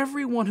 but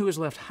everyone who has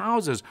left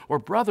houses or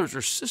brothers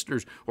or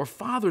sisters or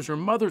fathers or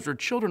mothers or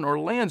children or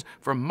lands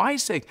for my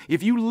sake,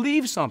 if you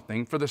leave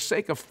something for the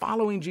sake of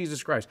following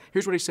Jesus Christ,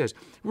 here's what he says,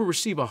 will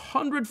receive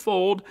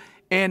 100-fold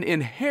and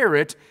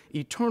inherit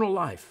eternal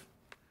life.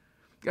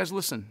 Guys,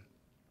 listen,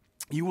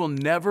 you will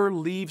never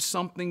leave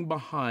something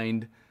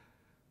behind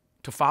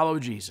to follow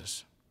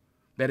Jesus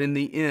that in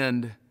the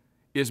end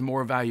is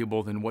more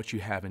valuable than what you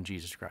have in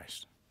Jesus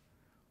Christ.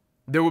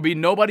 There will be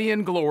nobody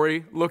in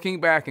glory looking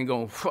back and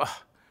going,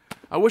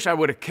 I wish I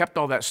would have kept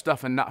all that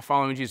stuff and not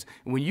following Jesus.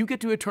 When you get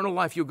to eternal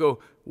life, you'll go,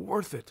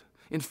 worth it.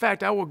 In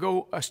fact, I will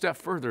go a step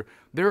further.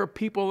 There are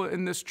people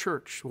in this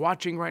church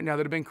watching right now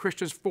that have been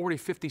Christians 40,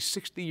 50,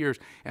 60 years,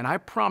 and I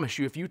promise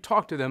you, if you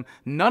talk to them,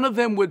 none of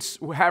them would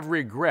have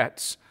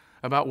regrets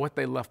about what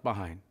they left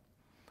behind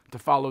to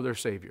follow their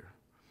Savior.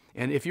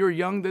 And if you're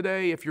young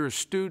today, if you're a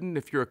student,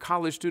 if you're a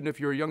college student,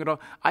 if you're a young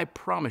adult, I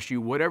promise you,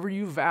 whatever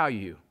you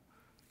value,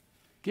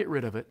 get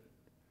rid of it,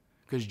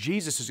 because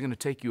Jesus is going to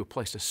take you a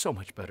place that's so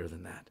much better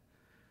than that.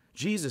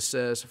 Jesus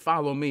says,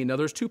 follow me. Now,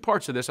 there's two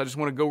parts of this I just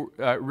want to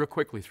go real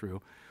quickly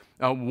through.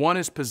 One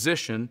is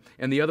position,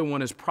 and the other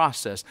one is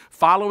process.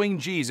 Following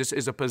Jesus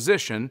is a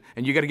position,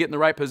 and you got to get in the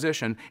right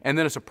position, and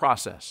then it's a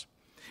process.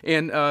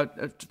 And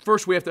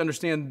first, we have to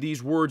understand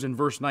these words in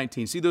verse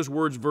 19. See those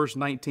words, verse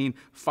 19,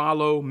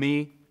 follow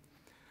me.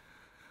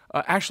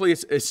 Actually,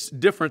 it's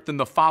different than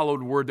the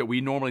followed word that we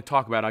normally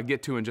talk about. I'll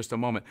get to in just a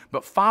moment.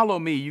 But follow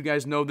me. You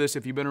guys know this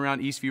if you've been around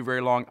Eastview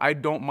very long. I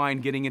don't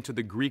mind getting into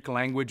the Greek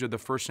language of the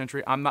first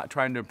century. I'm not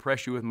trying to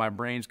impress you with my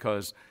brains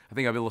because I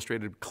think I've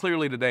illustrated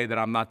clearly today that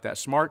I'm not that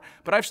smart.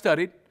 But I've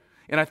studied,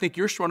 and I think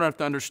you're smart enough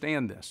to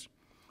understand this.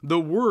 The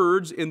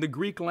words in the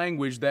Greek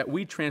language that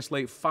we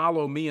translate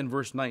follow me in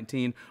verse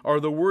 19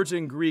 are the words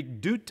in Greek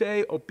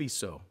doute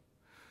opiso.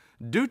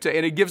 Doute,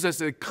 and it gives us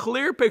a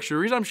clear picture. The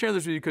reason I'm sharing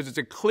this with you because it's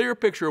a clear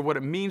picture of what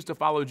it means to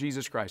follow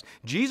Jesus Christ.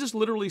 Jesus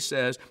literally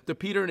says to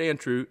Peter and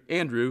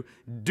Andrew,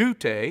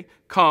 doute,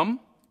 come,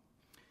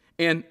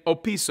 and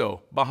opiso,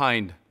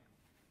 behind.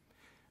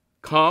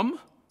 Come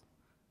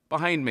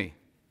behind me.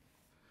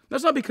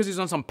 That's not because he's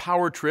on some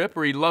power trip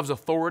or he loves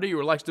authority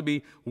or likes to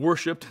be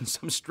worshiped in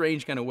some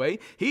strange kind of way.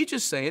 He's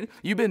just saying,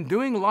 you've been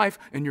doing life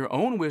in your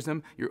own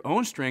wisdom, your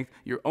own strength,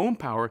 your own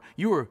power.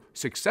 You are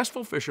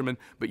successful fishermen,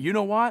 but you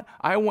know what?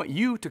 I want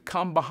you to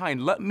come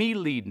behind. Let me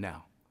lead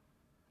now.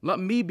 Let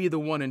me be the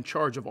one in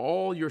charge of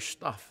all your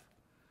stuff.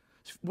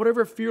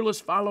 Whatever fearless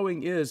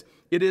following is,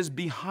 it is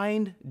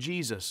behind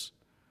Jesus.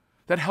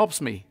 That helps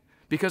me.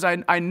 Because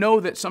I know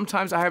that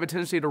sometimes I have a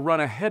tendency to run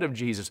ahead of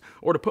Jesus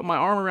or to put my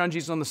arm around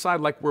Jesus on the side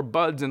like we're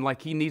buds and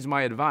like he needs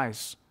my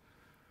advice.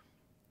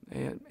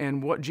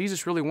 And what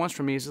Jesus really wants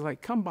from me is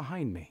like, come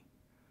behind me.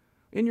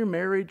 In your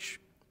marriage,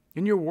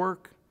 in your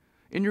work,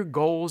 in your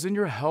goals, in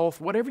your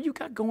health, whatever you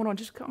got going on,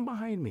 just come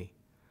behind me.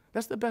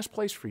 That's the best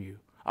place for you.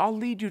 I'll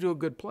lead you to a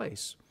good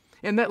place.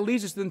 And that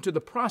leads us then to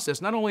the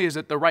process. Not only is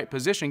it the right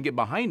position, get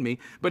behind me,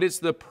 but it's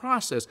the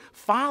process.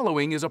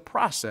 Following is a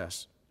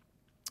process.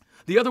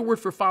 The other word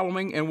for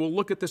following, and we'll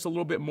look at this a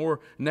little bit more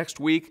next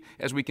week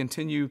as we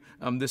continue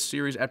this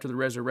series after the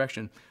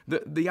resurrection.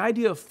 The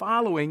idea of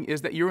following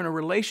is that you're in a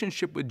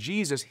relationship with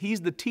Jesus.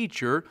 He's the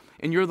teacher,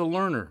 and you're the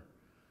learner.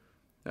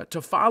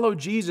 To follow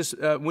Jesus,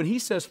 when he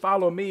says,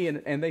 follow me,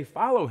 and they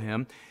follow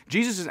him,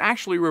 Jesus is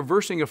actually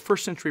reversing a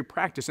first century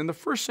practice. In the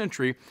first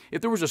century,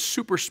 if there was a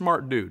super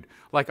smart dude,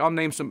 like I'll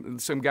name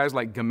some guys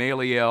like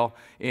Gamaliel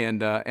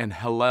and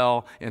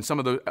Hillel and some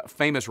of the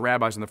famous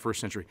rabbis in the first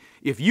century.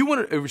 If you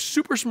wanted a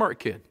super smart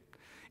kid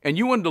and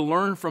you wanted to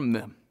learn from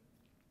them,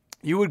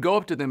 you would go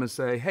up to them and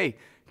say, hey,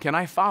 can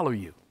I follow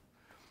you?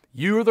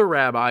 You're the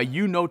rabbi.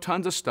 You know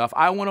tons of stuff.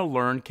 I want to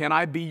learn. Can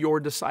I be your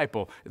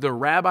disciple? The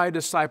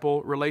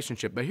rabbi-disciple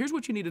relationship. But here's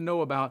what you need to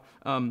know about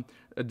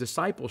a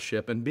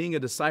discipleship and being a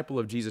disciple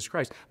of Jesus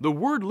Christ. The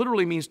word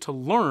literally means to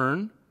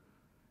learn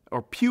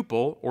or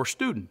pupil or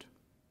student.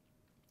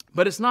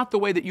 But it's not the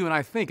way that you and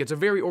I think. It's a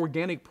very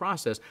organic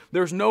process.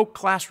 There's no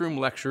classroom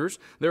lectures.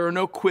 There are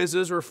no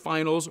quizzes or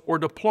finals or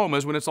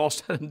diplomas when it's all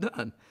said and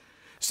done.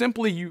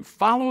 Simply, you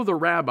follow the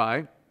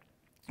rabbi,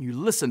 you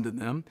listen to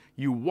them,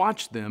 you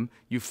watch them,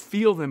 you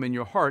feel them in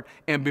your heart,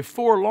 and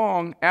before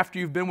long, after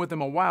you've been with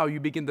them a while, you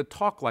begin to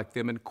talk like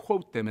them and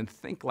quote them and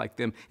think like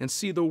them and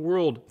see the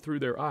world through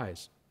their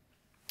eyes.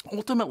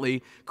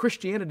 Ultimately,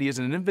 Christianity is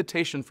an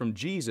invitation from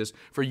Jesus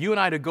for you and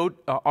I to go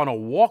on a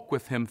walk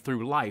with Him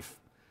through life,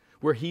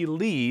 where He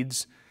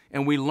leads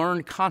and we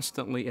learn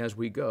constantly as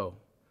we go.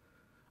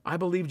 I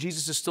believe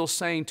Jesus is still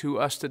saying to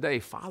us today,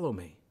 follow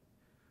me.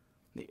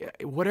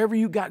 Whatever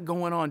you got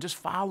going on, just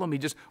follow me.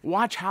 Just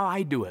watch how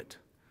I do it.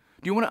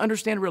 Do you want to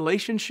understand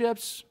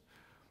relationships?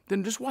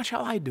 Then just watch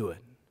how I do it.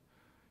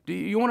 Do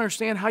you want to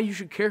understand how you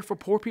should care for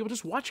poor people?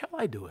 Just watch how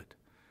I do it.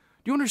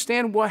 Do you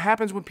understand what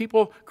happens when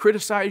people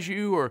criticize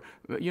you or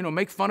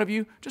make fun of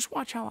you? Just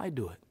watch how I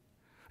do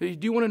it.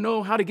 Do you want to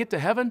know how to get to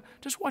heaven?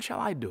 Just watch how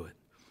I do it.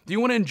 Do you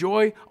want to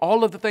enjoy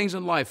all of the things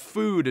in life,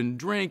 food and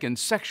drink and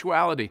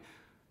sexuality?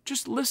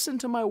 Just listen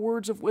to my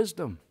words of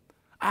wisdom.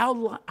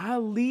 I'll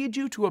lead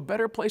you to a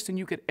better place than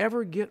you could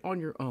ever get on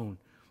your own.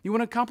 You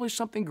want to accomplish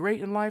something great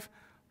in life?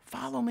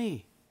 Follow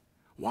me.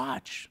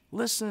 Watch,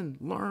 listen,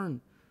 learn.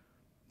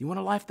 You want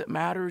a life that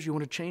matters? You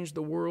want to change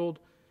the world?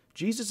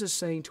 Jesus is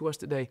saying to us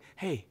today,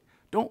 hey,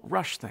 don't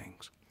rush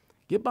things.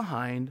 Get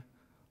behind,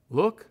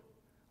 look,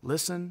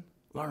 listen,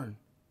 learn.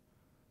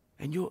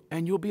 And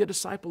you'll be a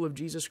disciple of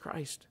Jesus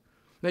Christ.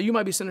 Now you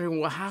might be sitting here,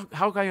 well,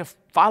 how can I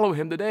follow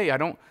Him today?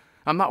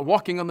 I'm not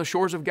walking on the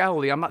shores of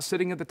Galilee. I'm not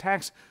sitting at the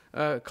tax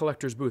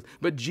collector's booth.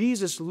 But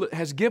Jesus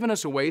has given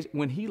us a way.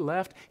 When He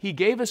left, He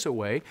gave us a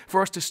way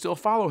for us to still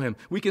follow Him.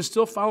 We can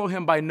still follow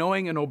Him by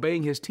knowing and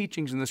obeying His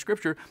teachings in the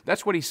Scripture.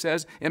 That's what He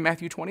says in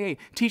Matthew 28.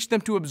 Teach them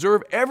to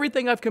observe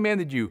everything I've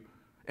commanded you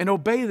and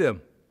obey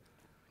them.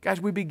 Guys,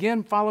 we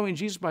begin following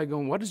Jesus by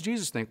going, what does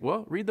Jesus think?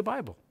 Well, read the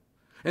Bible.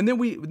 And then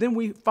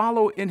we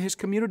follow in His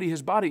community,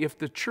 His body. If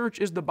the church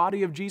is the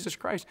body of Jesus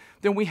Christ,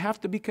 then we have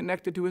to be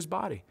connected to His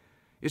body.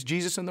 Is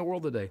Jesus in the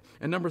world today?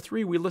 And number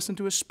 3, we listen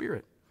to His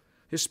Spirit.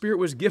 His Spirit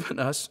was given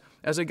us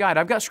as a guide.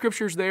 I've got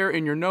scriptures there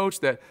in your notes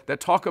that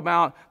talk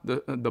about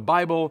the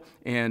Bible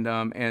and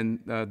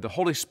the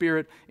Holy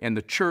Spirit and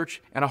the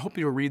church, and I hope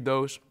you'll read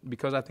those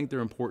because I think they're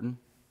important.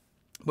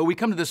 But we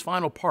come to this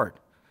final part.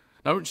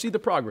 Now, see the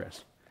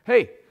progress.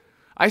 Hey,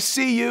 I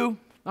see you.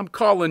 I'm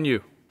calling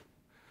you.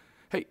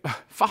 Hey,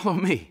 follow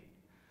me.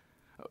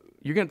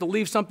 You're going to have to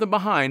leave something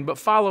behind, but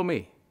follow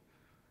me.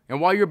 And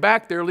while you're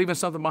back there leaving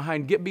something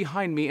behind, get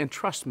behind me and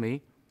trust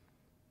me.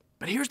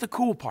 But here's the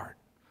cool part.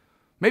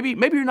 Maybe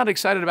you're not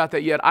excited about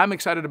that yet. I'm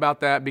excited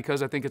about that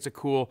because I think it's a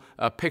cool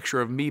picture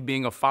of me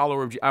being a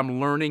follower of Jesus. I'm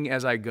learning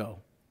as I go.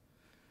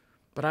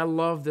 But I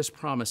love this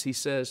promise. He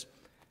says,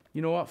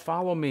 you know what?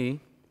 Follow me.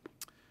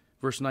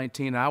 Verse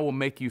 19, and I will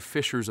make you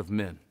fishers of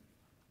men.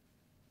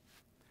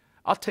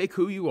 I'll take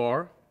who you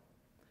are.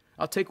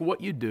 I'll take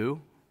what you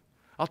do.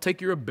 I'll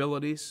take your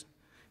abilities.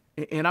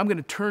 And I'm going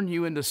to turn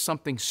you into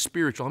something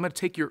spiritual. I'm going to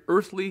take your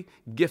earthly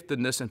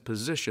giftedness and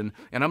position,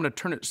 and I'm going to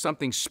turn it to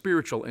something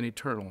spiritual and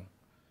eternal.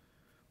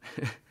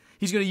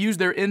 He's going to use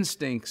their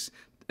instincts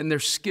and their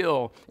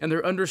skill and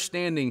their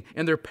understanding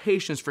and their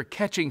patience for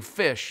catching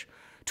fish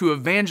to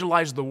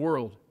evangelize the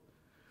world.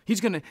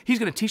 He's going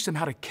to teach them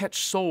how to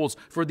catch souls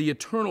for the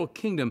eternal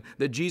kingdom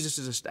that Jesus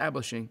is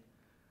establishing.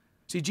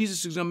 See,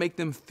 Jesus is going to make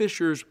them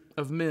fishers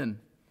of men.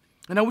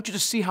 And I want you to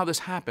see how this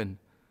happened.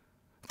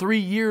 3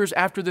 years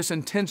after this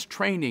intense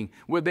training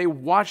where they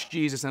watched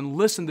Jesus and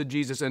listened to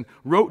Jesus and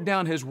wrote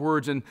down His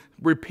words and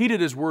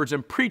repeated His words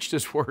and preached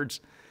His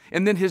words,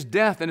 and then His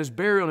death and His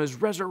burial and His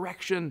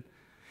resurrection,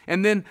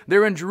 and then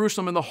they're in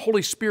Jerusalem and the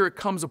Holy Spirit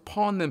comes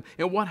upon them,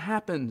 and what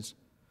happens?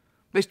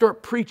 They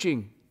start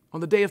preaching on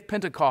the day of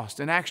Pentecost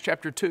in Acts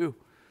chapter 2.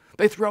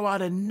 They throw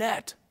out a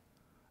net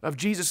of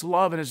Jesus'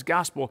 love and His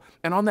gospel.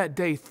 And on that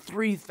day,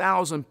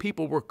 3,000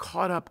 people were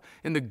caught up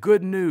in the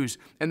good news,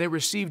 and they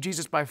received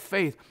Jesus by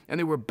faith, and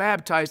they were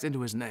baptized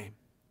into His name.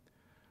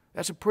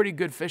 That's a pretty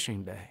good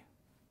fishing day.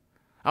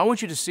 I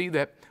want you to see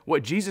that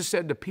what Jesus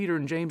said to Peter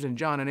and James and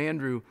John and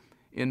Andrew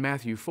in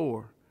Matthew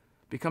 4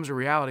 becomes a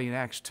reality in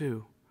Acts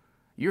 2.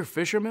 You're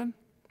fishermen?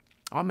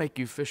 I'll make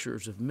you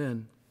fishers of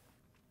men.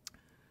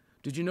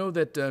 Did you know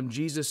that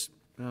Jesus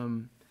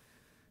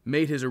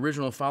made His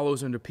original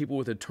followers into people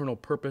with eternal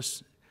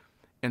purpose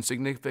and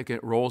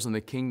significant roles in the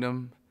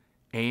kingdom,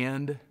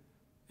 and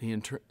He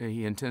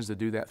intends to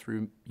do that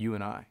through you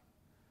and I.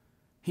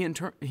 He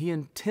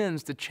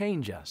intends to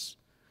change us.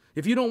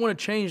 If you don't want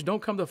to change,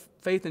 don't come to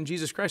faith in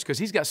Jesus Christ because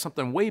He's got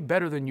something way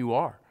better than you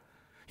are.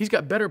 He's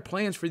got better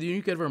plans for you than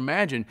you could ever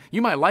imagine.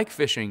 You might like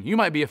fishing. You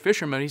might be a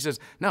fisherman. He says,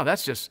 no,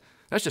 that's just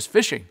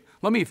fishing.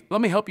 Let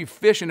me help you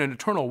fish in an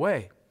eternal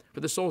way for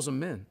the souls of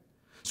men.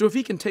 So if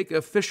He can take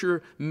a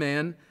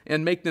fisherman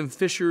and make them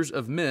fishers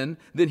of men,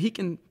 then He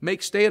can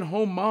make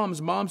stay-at-home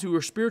moms who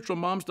are spiritual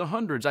moms to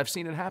hundreds. I've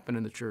seen it happen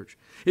in the church.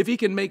 If He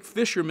can make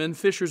fishermen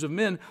fishers of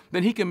men,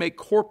 then He can make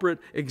corporate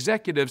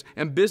executives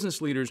and business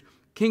leaders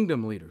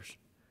kingdom leaders.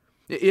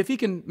 If he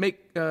can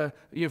make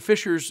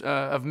fishers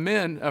of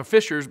men,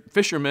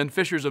 fishermen,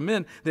 fishers of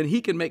men, then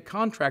he can make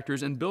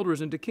contractors and builders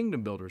into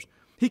kingdom builders.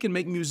 He can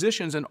make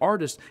musicians and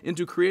artists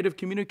into creative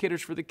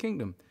communicators for the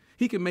kingdom.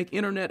 He can make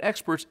internet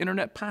experts,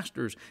 internet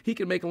pastors. He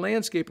can make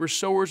landscapers,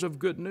 sowers of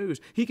good news.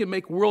 He can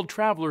make world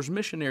travelers,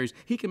 missionaries.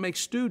 He can make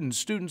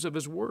students of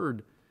his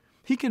word.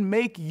 He can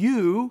make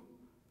you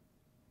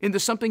into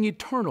something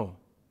eternal.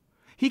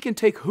 He can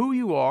take who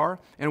you are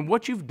and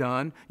what you've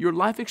done, your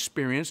life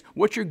experience,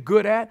 what you're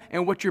good at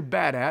and what you're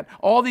bad at,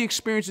 all the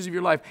experiences of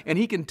your life, and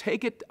he can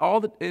take it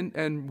all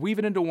and weave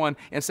it into one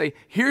and say,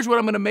 here's what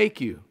I'm going to make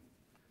you.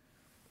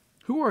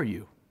 Who are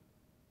you?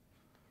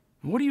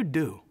 What do you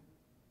do?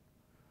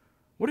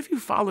 What if you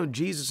followed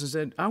Jesus and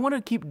said, I want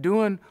to keep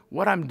doing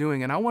what I'm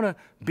doing, and I want to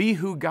be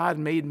who God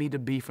made me to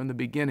be from the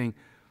beginning,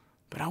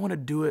 but I want to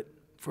do it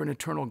for an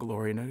eternal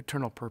glory and an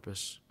eternal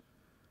purpose?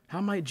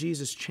 How might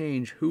Jesus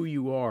change who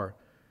you are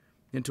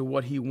into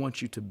what he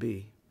wants you to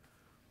be?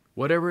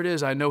 Whatever it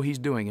is, I know he's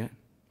doing it.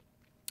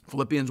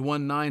 Philippians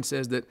 1:9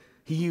 says that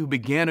he who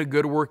began a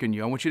good work in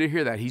you, I want you to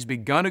hear that. He's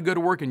begun a good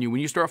work in you.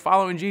 When you start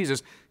following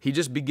Jesus, he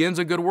just begins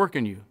a good work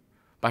in you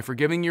by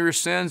forgiving your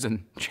sins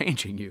and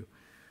changing you.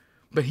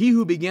 But he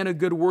who began a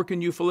good work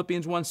in you,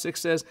 Philippians 1:6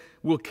 says,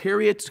 will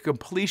carry it to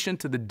completion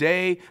to the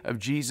day of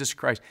Jesus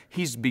Christ.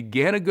 He's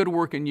began a good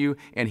work in you,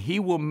 and he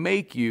will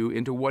make you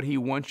into what he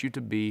wants you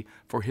to be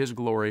for his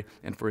glory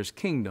and for his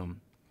kingdom.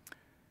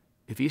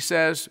 If he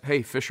says,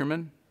 hey,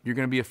 fishermen, you're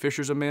going to be a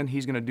fishers of men,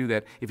 he's going to do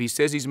that. If he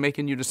says he's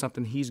making you to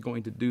something, he's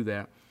going to do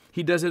that.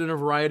 He does it in a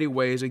variety of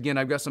ways. Again,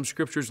 I've got some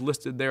scriptures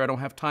listed there. I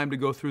don't have time to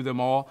go through them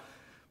all,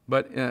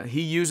 but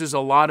he uses a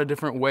lot of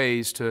different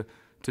ways to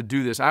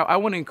do this. I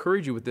want to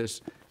encourage you with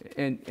this,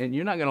 and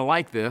you're not going to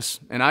like this,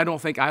 and I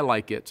don't think I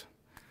like it,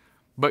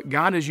 but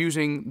God is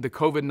using the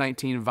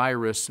COVID-19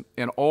 virus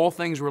and all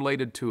things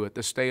related to it,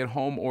 the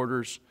stay-at-home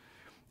orders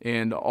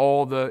and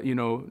all the,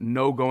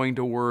 no going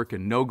to work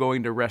and no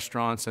going to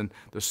restaurants and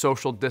the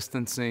social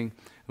distancing,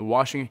 the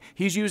washing.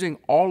 He's using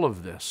all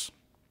of this,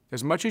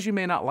 as much as you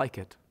may not like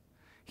it.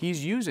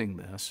 He's using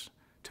this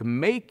to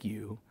make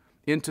you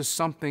into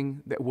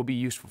something that will be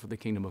useful for the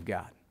kingdom of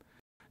God.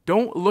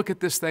 Don't look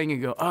at this thing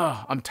and go,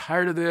 I'm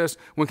tired of this.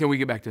 When can we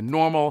get back to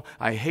normal?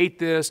 I hate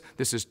this.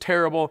 This is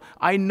terrible.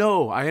 I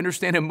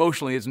understand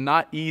emotionally it's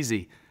not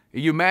easy.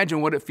 You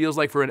imagine what it feels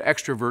like for an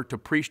extrovert to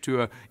preach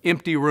to an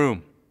empty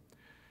room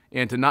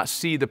and to not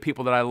see the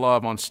people that I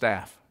love on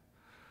staff.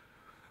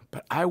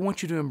 But I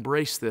want you to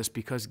embrace this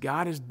because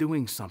God is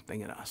doing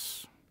something in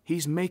us.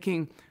 He's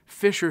making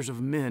fishers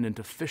of men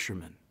into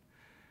fishermen.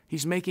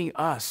 He's making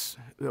us,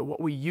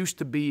 what we used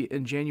to be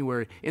in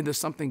January, into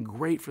something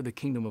great for the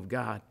kingdom of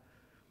God.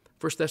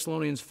 1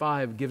 Thessalonians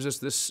 5 gives us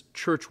this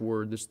church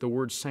word, that's the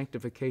word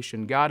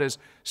sanctification. God is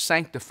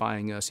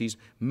sanctifying us. He's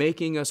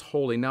making us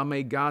holy. Now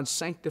may God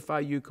sanctify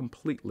you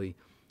completely.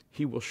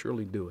 He will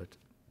surely do it.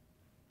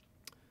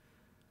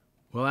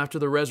 Well, after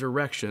the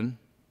resurrection,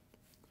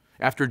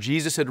 after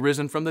Jesus had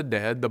risen from the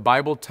dead, the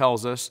Bible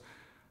tells us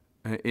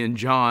in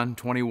John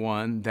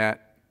 21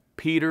 that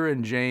Peter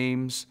and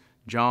James,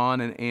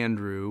 John and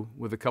Andrew,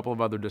 with a couple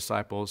of other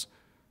disciples,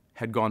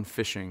 had gone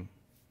fishing.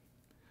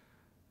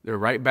 They're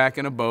right back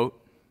in a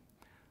boat.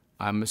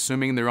 I'm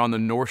assuming they're on the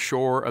north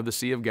shore of the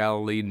Sea of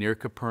Galilee, near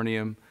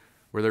Capernaum,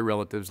 where their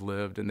relatives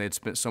lived, and they'd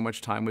spent so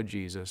much time with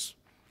Jesus,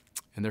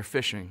 and they're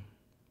fishing.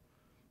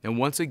 And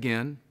once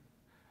again,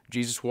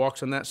 Jesus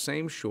walks on that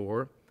same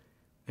shore,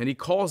 and he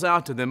calls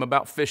out to them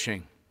about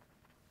fishing.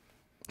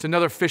 It's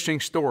another fishing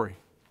story.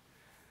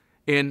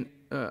 And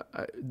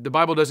the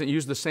Bible doesn't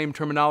use the same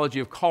terminology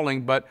of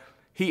calling, but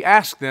he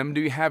asked them,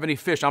 do you have any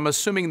fish? I'm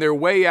assuming they're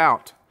way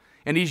out.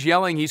 And he's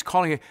yelling, he's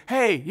calling,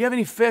 hey, you have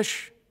any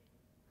fish?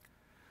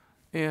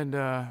 And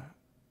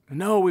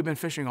no, we've been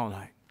fishing all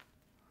night.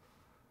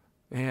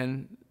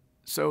 And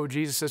so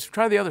Jesus says,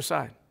 try the other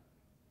side.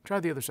 Try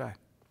the other side.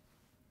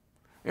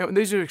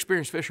 These are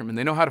experienced fishermen.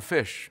 They know how to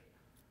fish.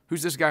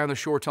 Who's this guy on the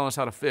shore telling us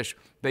how to fish?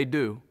 They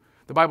do.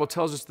 The Bible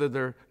tells us that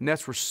their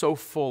nets were so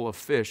full of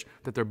fish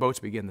that their boats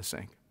began to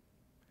sink.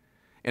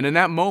 And in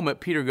that moment,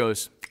 Peter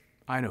goes,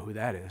 I know who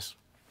that is.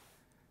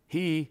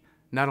 He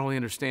not only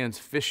understands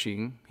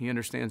fishing, he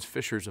understands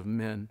fishers of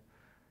men.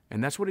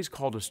 And that's what he's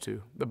called us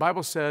to. The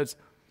Bible says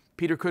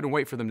Peter couldn't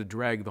wait for them to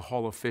drag the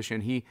haul of fish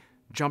in. He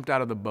jumped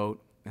out of the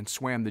boat and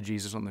swam to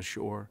Jesus on the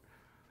shore,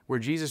 where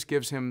Jesus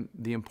gives him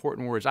the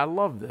important words. I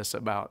love this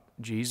about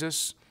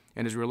Jesus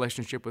and his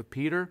relationship with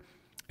Peter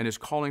and his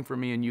calling for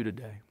me and you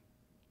today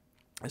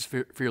as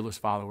fearless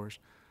followers.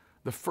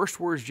 The first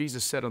words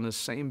Jesus said on this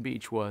same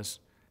beach was,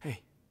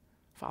 hey,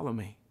 follow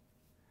me.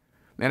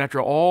 And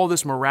after all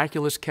this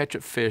miraculous catch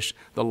of fish,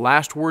 the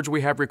last words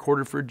we have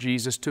recorded for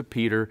Jesus to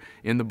Peter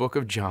in the book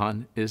of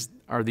John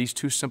are these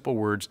two simple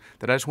words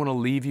that I just want to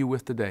leave you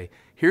with today.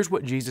 Here's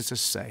what Jesus is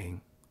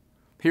saying.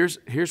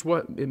 Here's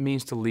what it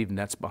means to leave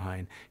nets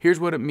behind. Here's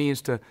what it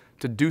means to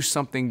do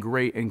something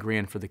great and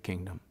grand for the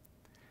kingdom.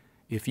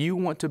 If you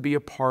want to be a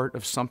part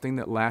of something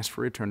that lasts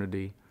for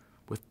eternity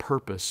with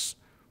purpose,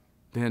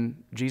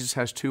 then Jesus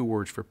has two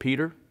words for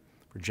Peter,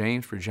 for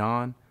James, for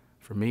John,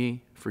 for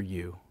me, for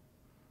you.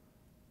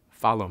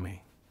 Follow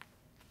me.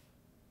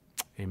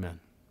 Amen.